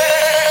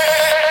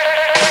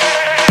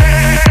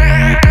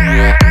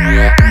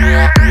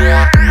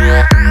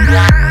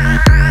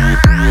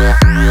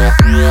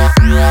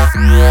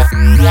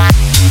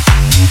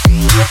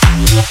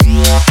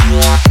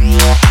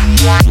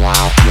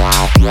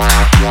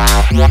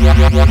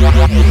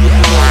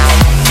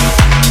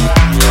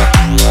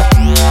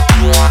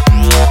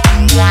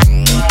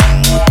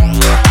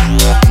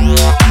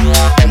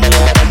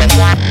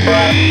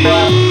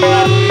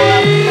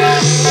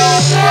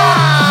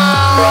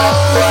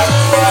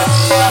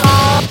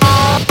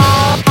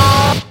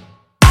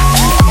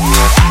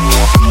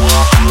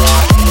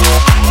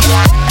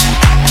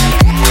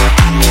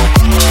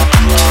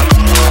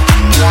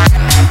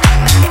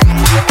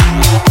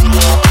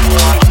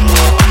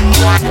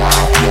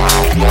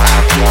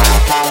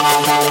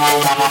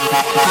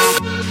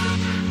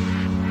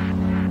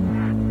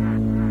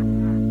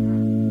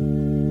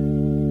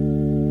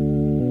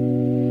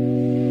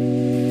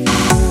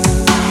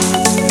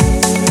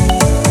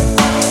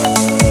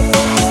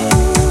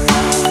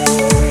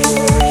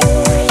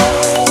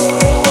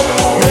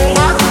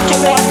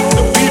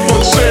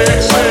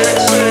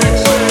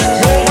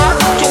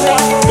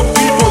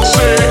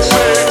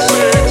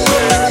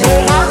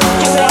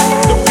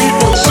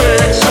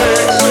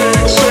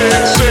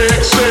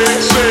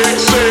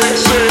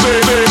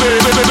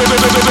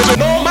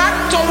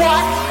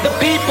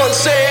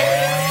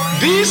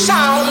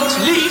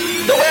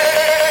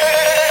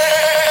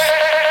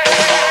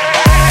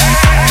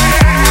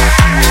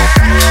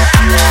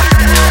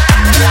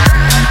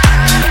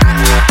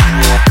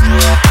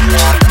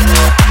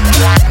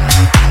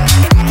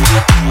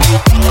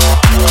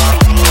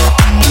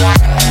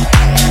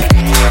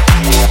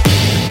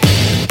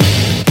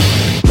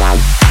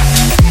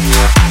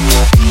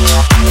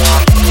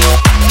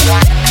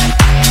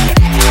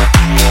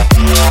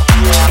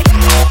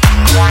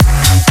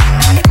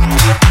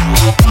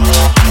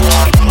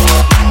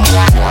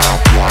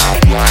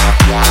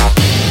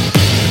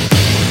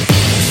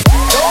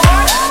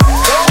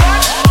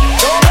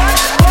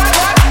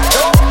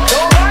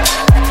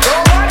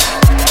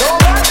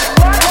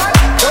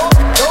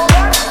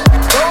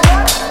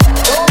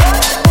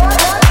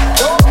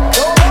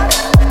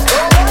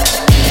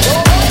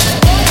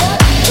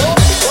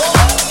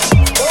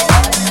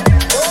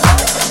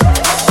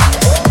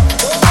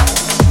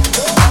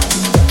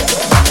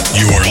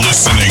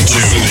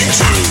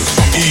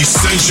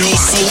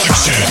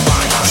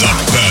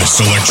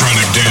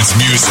 Electronic dance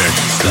music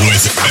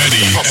with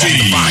Eddie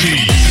T.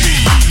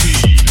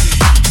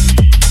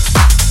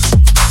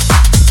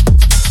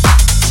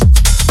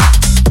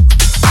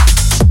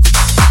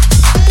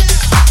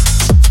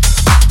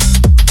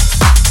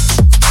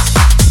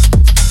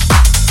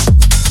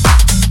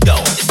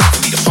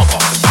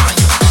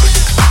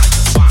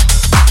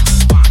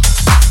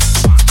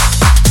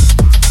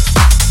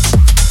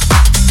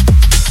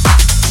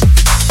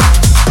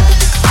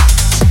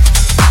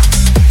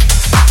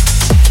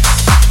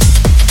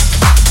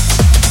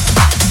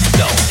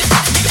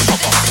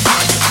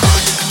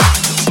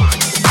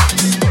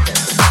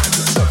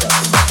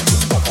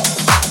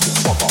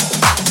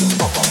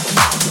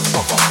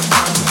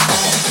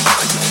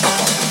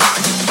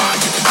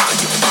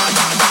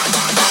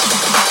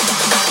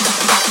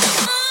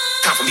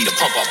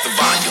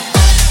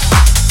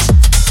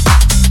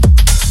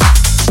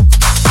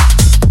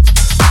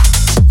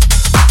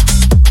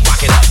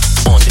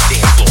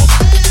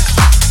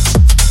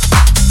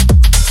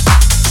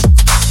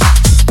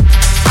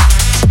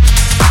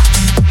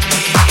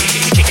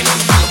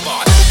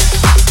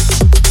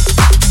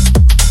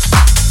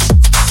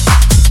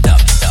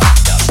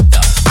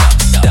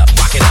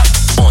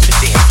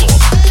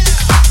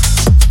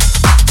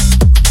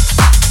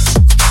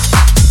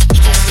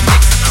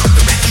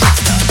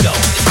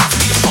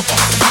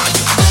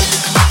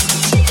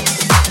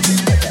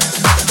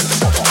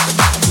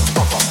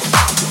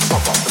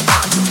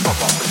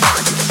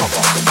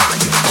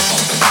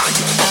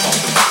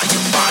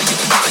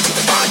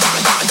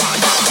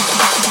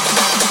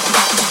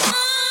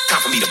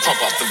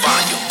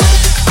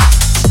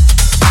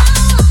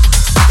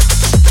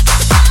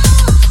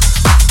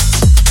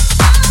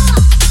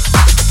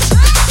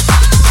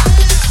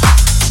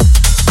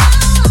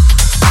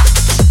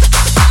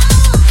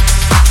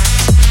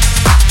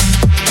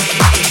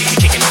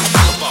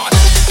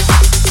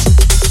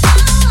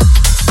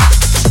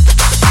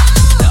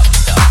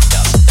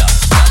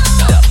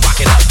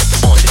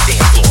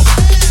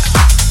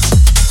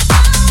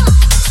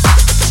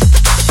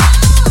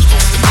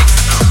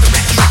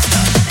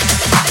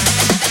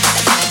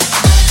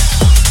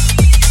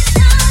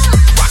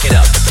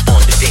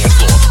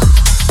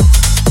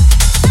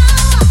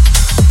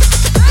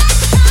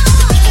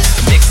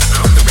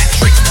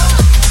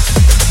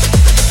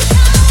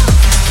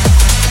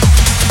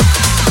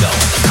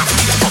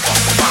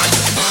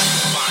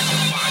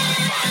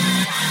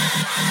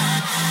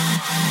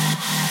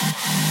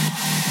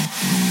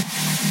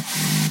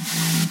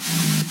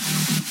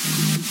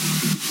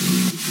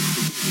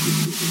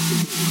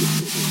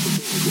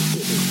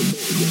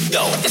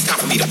 Yo, it's time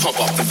for me to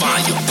pump up the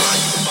volume.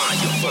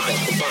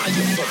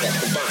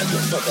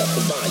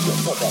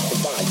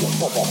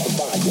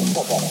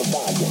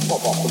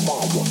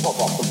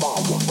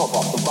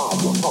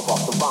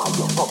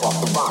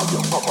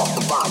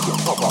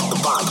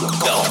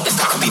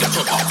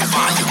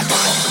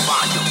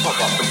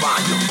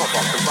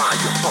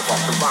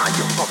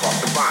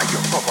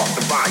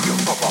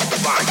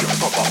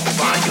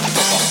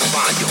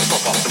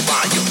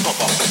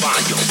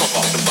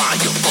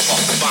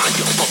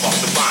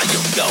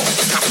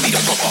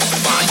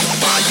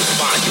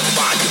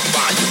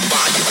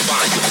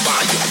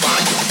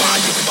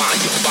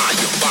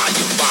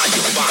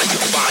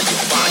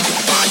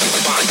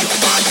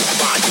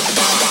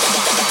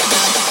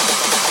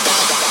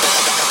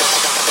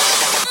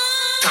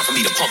 Time for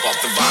me to pump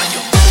up the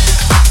volume.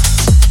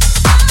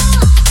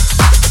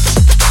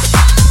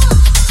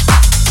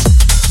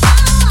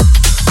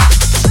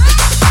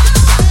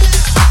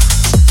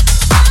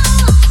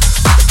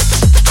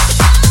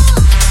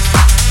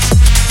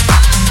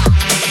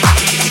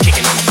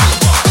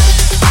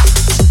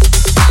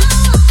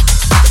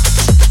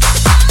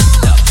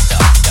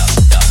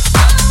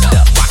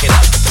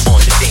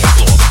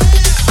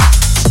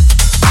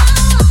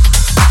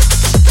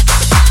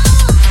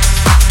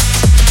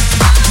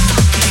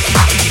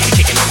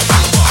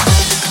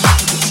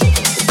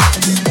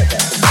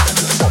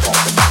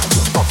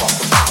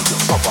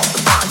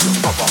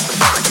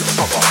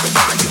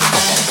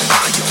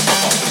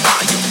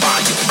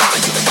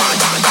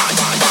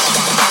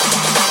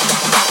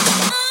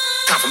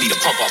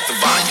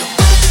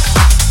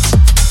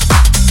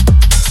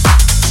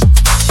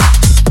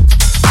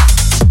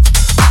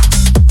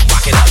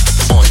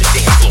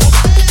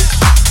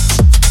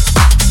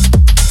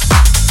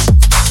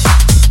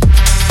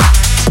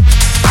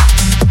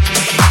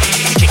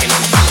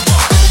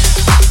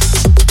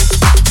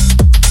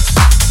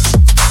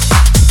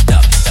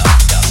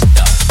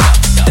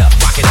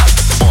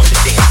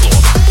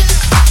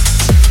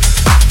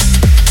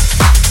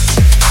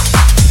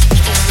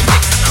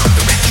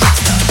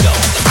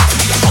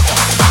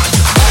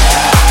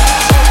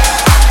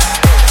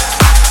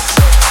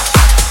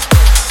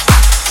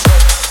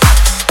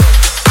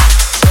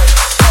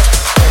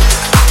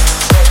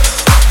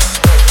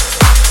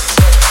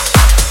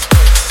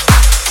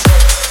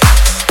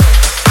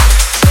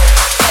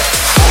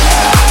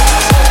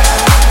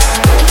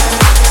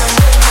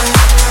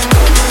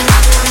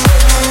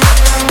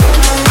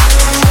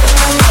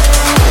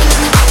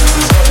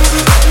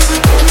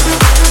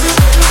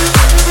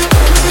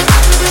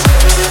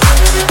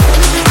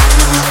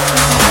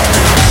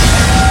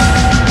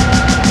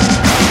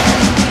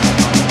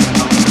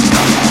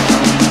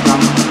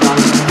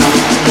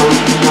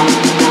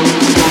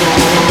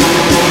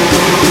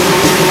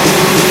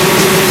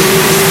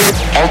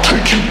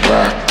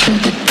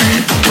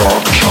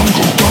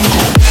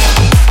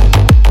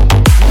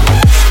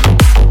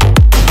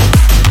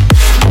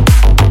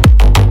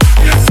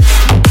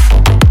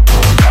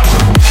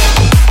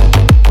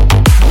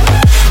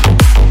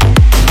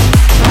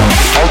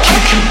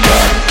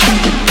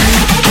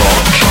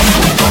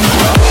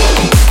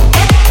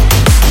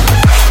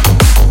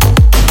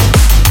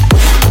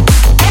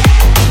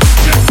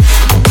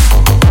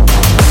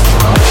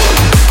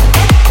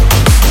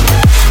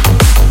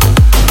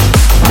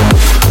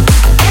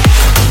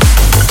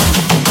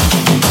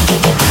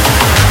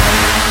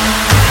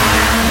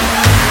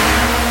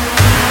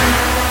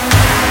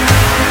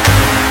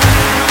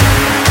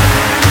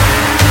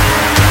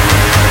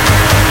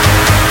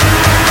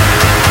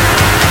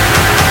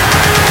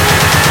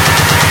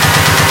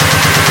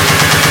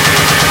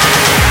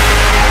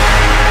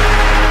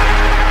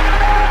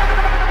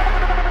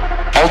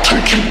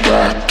 take you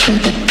back to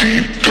the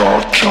deep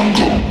dark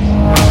jungle.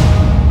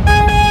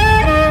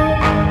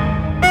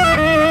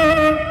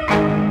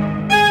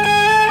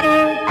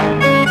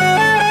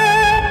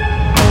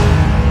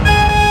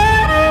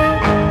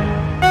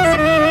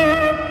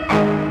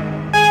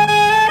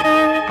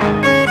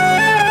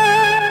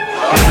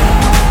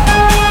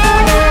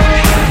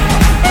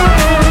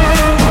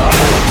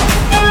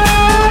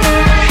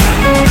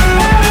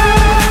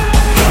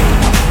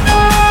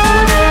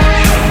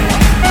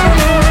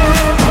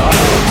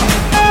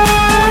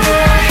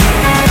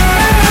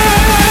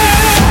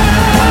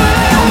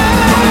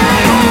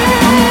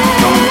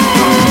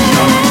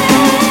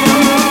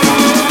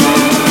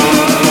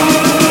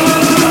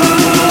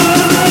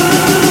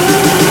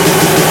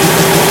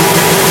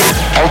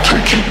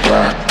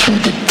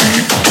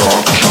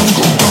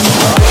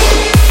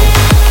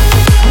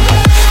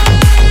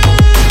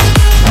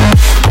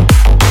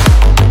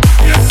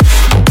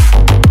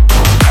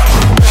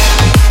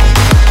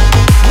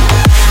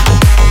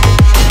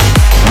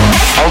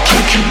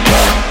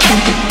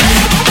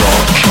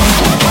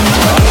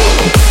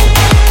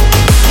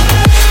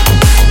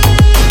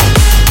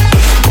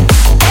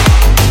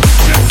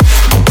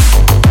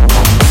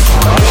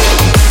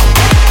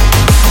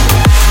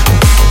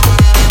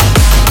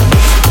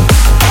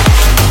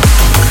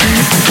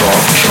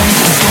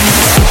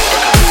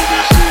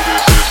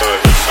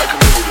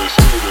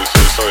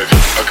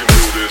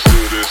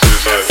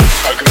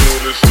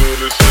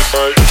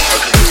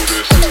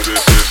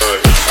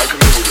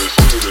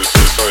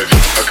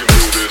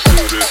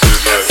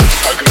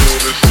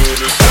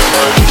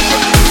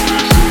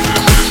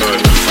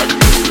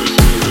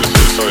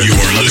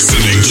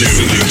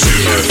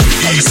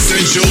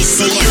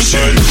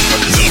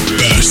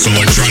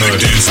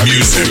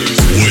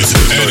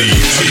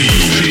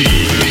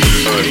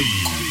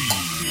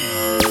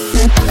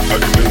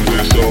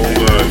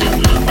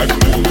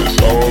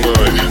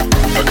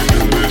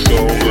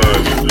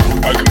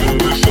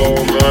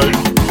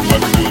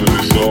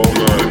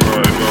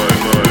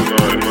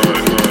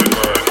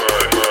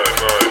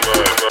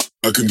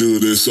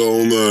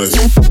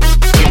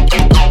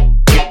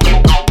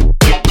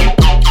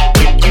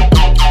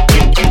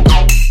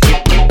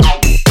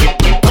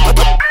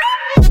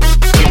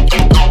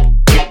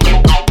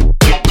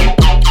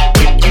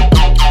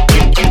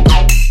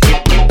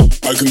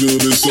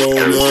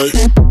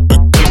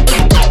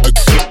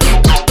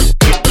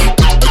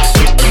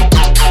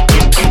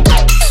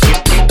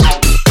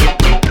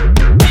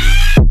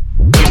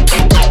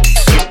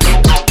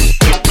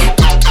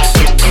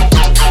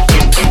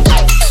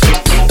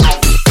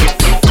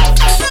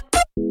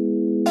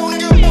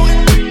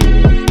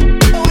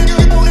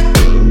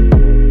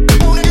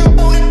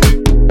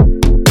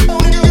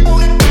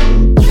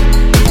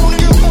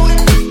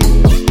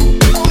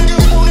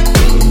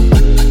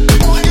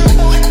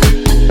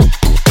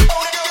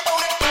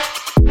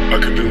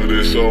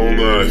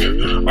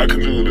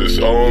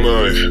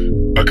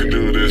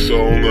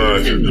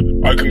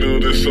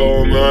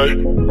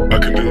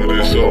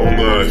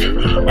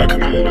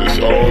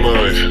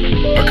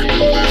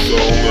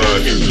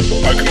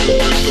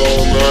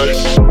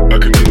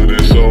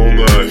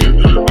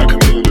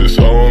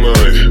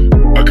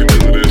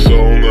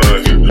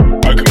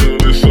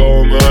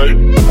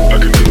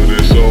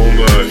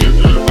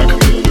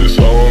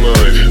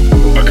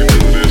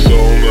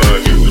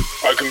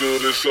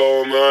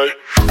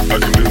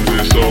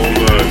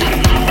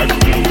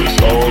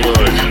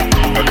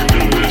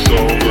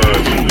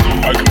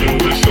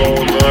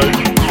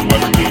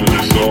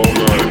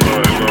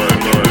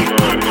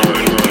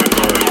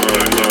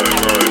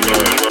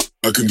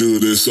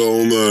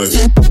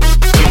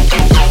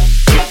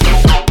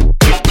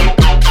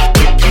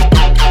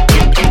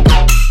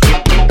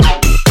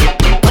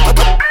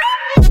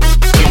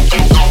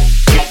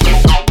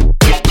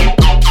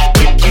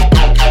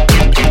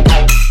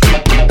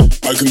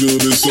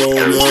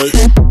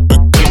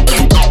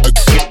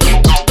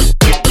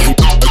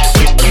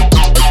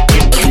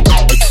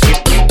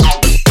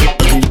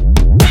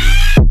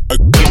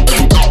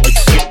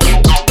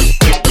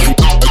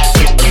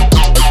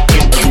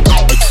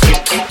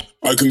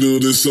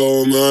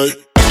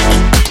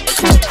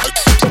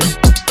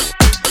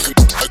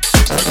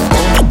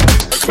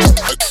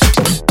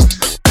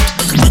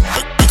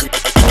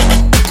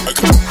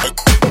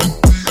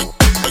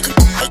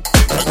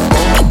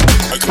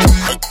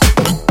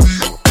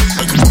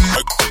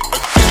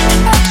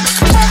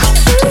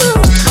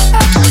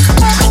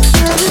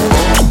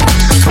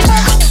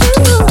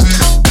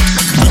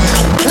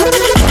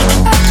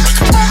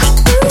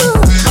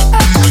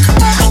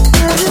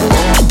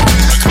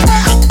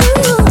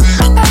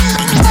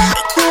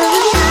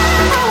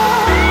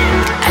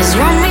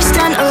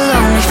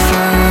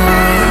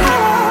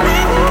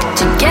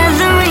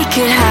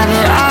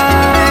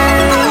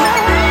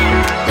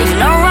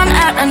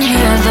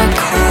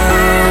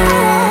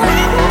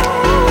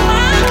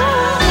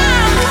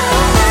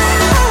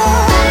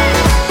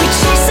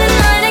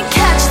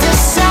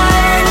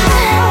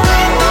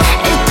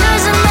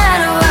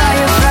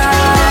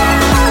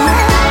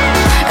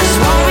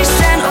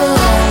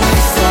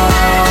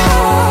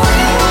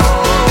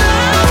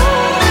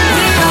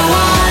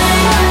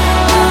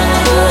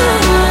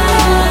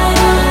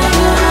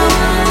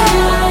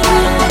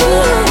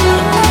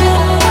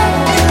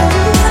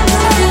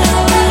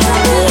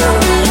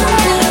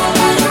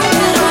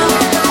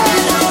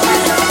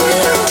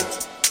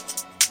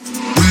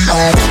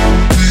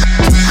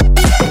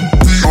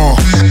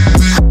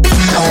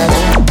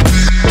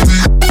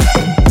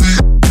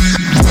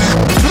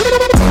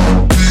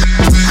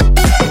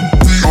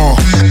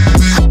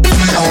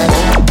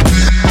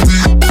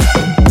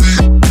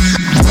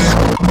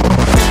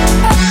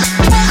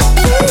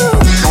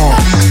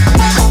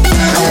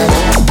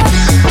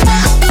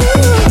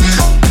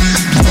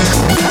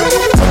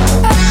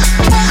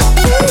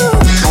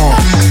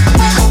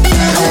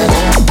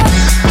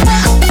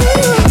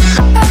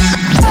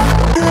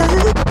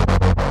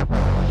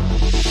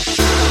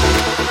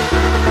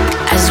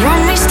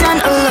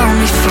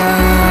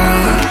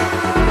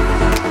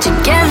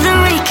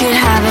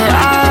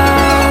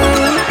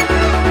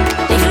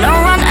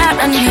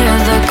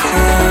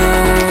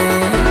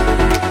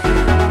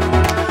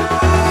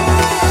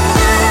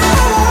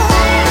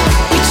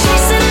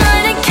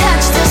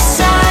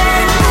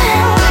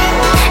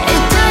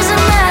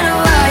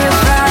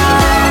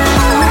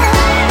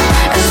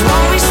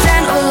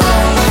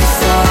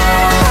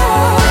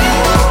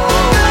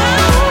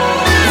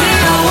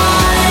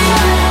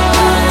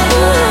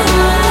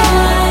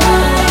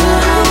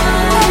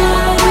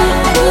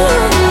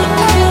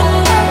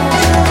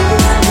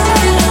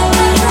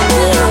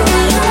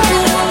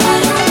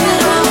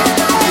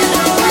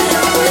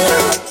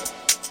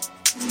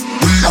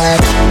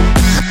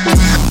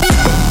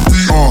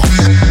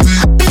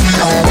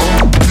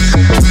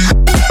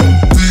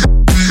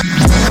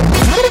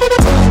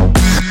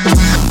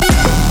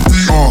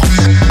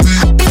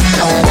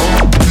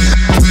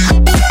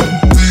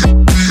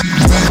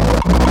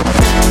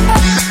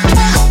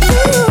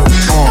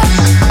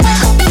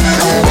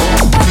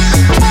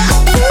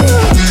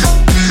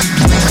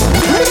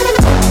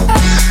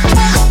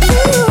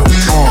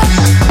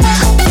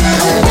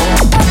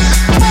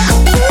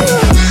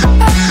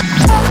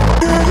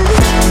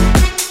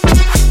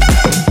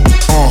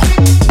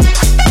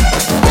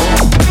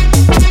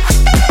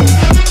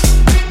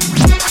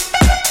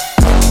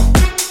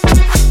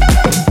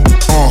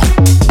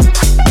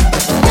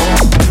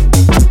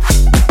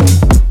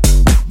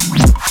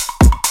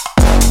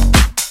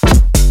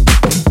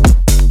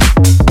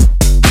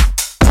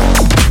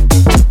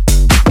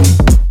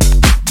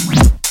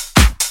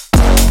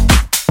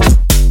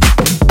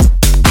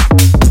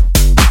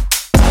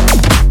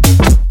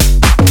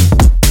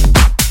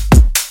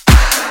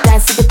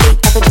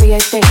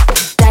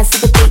 Dance to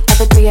the beat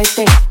of a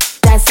 303.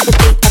 Dance to the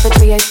beat of a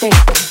 303.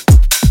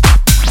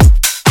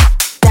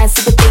 Dance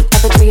to the beat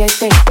of a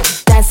 303.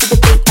 Dance to the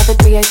beat of a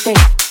 303.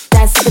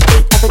 Dance to the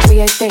beat of a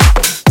 303.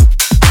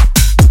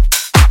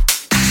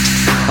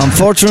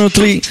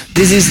 Unfortunately,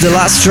 this is the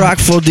last track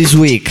for this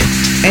week.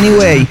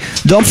 Anyway,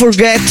 don't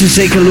forget to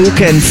take a look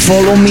and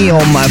follow me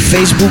on my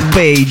Facebook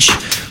page.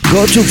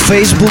 Go to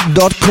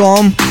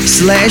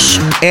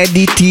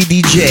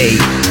facebook.com/EddieTDJ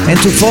and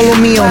to follow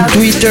me on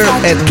Twitter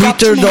at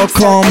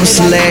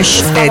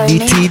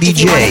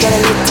twitter.com/EddieTDJ.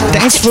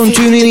 Thanks for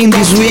tuning in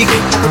this week.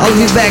 I'll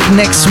be back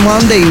next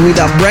Monday with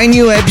a brand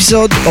new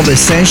episode of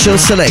Essential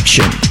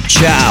Selection.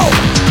 Ciao!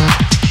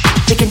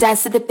 We can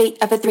dance to the beat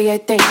of a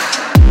 303.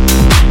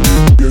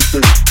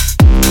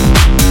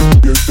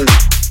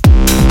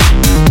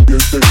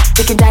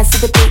 We can dance to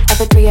the beat of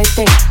a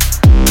 303.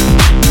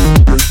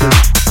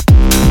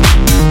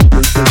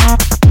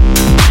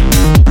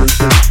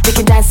 We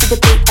can dance to the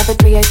beat of a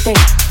 303.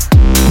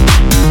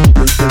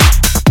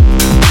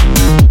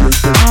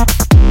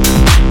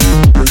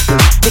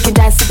 We can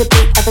dance to the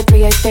beat of a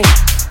 303.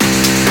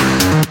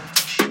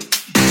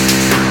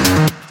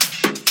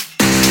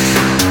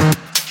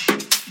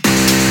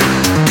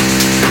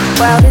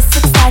 Well, this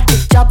looks like a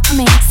job for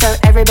me, so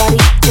everybody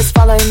just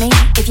follow me.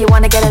 If you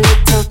wanna get a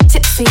little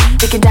tipsy,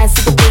 we can dance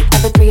to the beat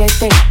of a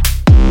 303.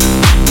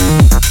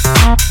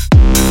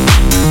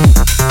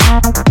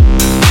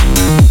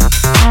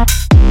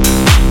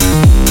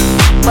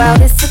 Well,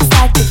 this looks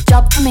like a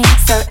job for me,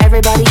 so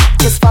everybody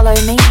just follow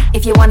me.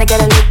 If you wanna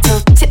get a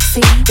little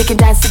tipsy, we can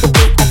dance to the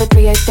beat of a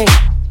 303.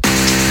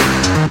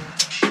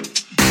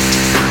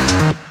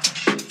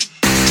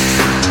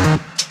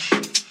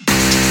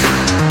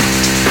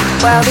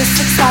 Well, this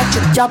looks like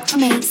a job for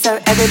me, so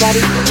everybody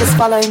just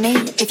follow me.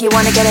 If you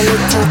wanna get a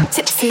little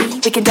tipsy,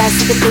 we can dance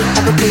to the beat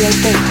of a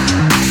 303.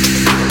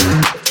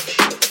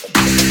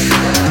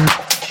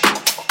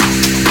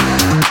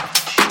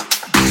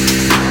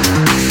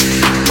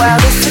 Well,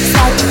 this looks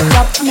like a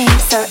job for me,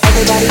 so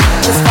everybody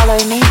just follow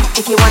me.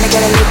 If you wanna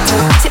get a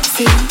little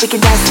tipsy, we can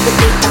dance to the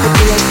beat of a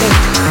 303.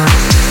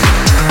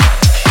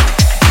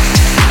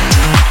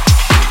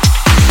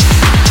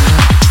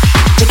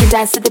 We can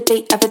dance to the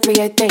beat of a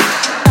 303.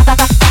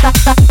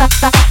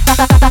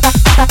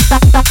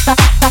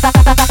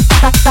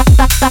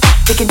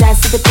 We can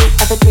dance to the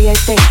beat of a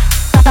 303.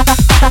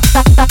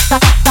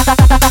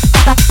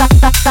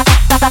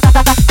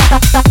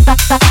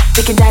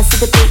 We can dance to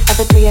the beat of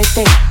a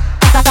 303.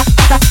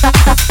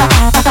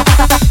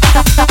 We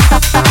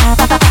can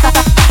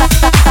dance to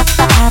the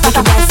beat of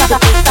a 303. Dance to the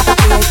beat of a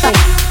 303.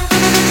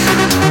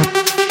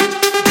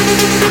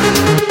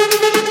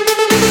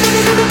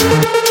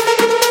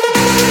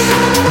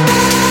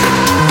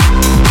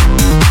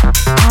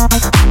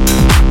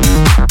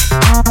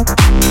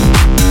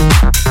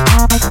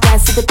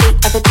 Dance to the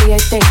beat of a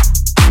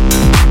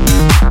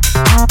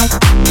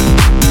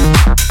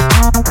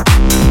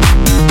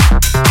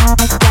 303.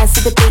 Dance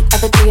to the beat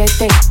of a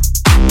 303.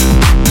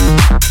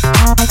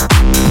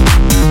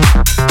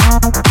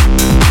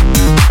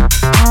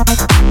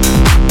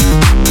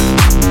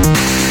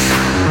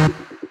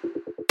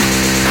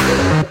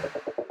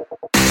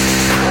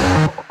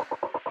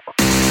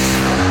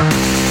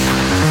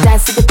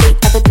 Dance to the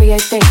beat of a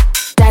 303.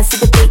 Dance to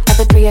the beat of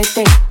a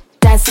 303.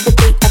 Dance to the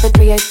beat of a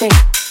 303.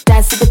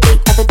 Dance to the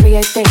beat of a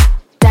 303.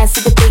 Dance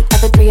to the beat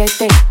of a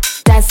 303.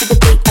 Dance to the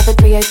beat of a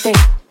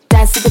 303.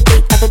 Dance to the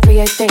beat of a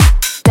 303.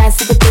 Dance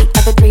to the beat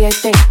of a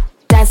 303.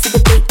 Dance to the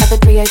beat of a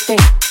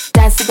 303.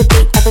 Dance to the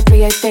beat of a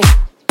 303.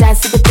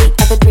 Dance to the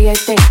beat of a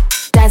 303.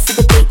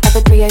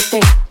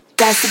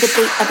 Dance to the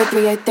beat of a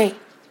 303.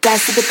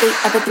 Dance to the beat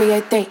of a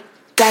 303.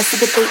 Dance to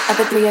the beat of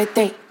a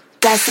 303.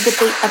 Dance to the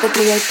beat of a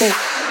 303.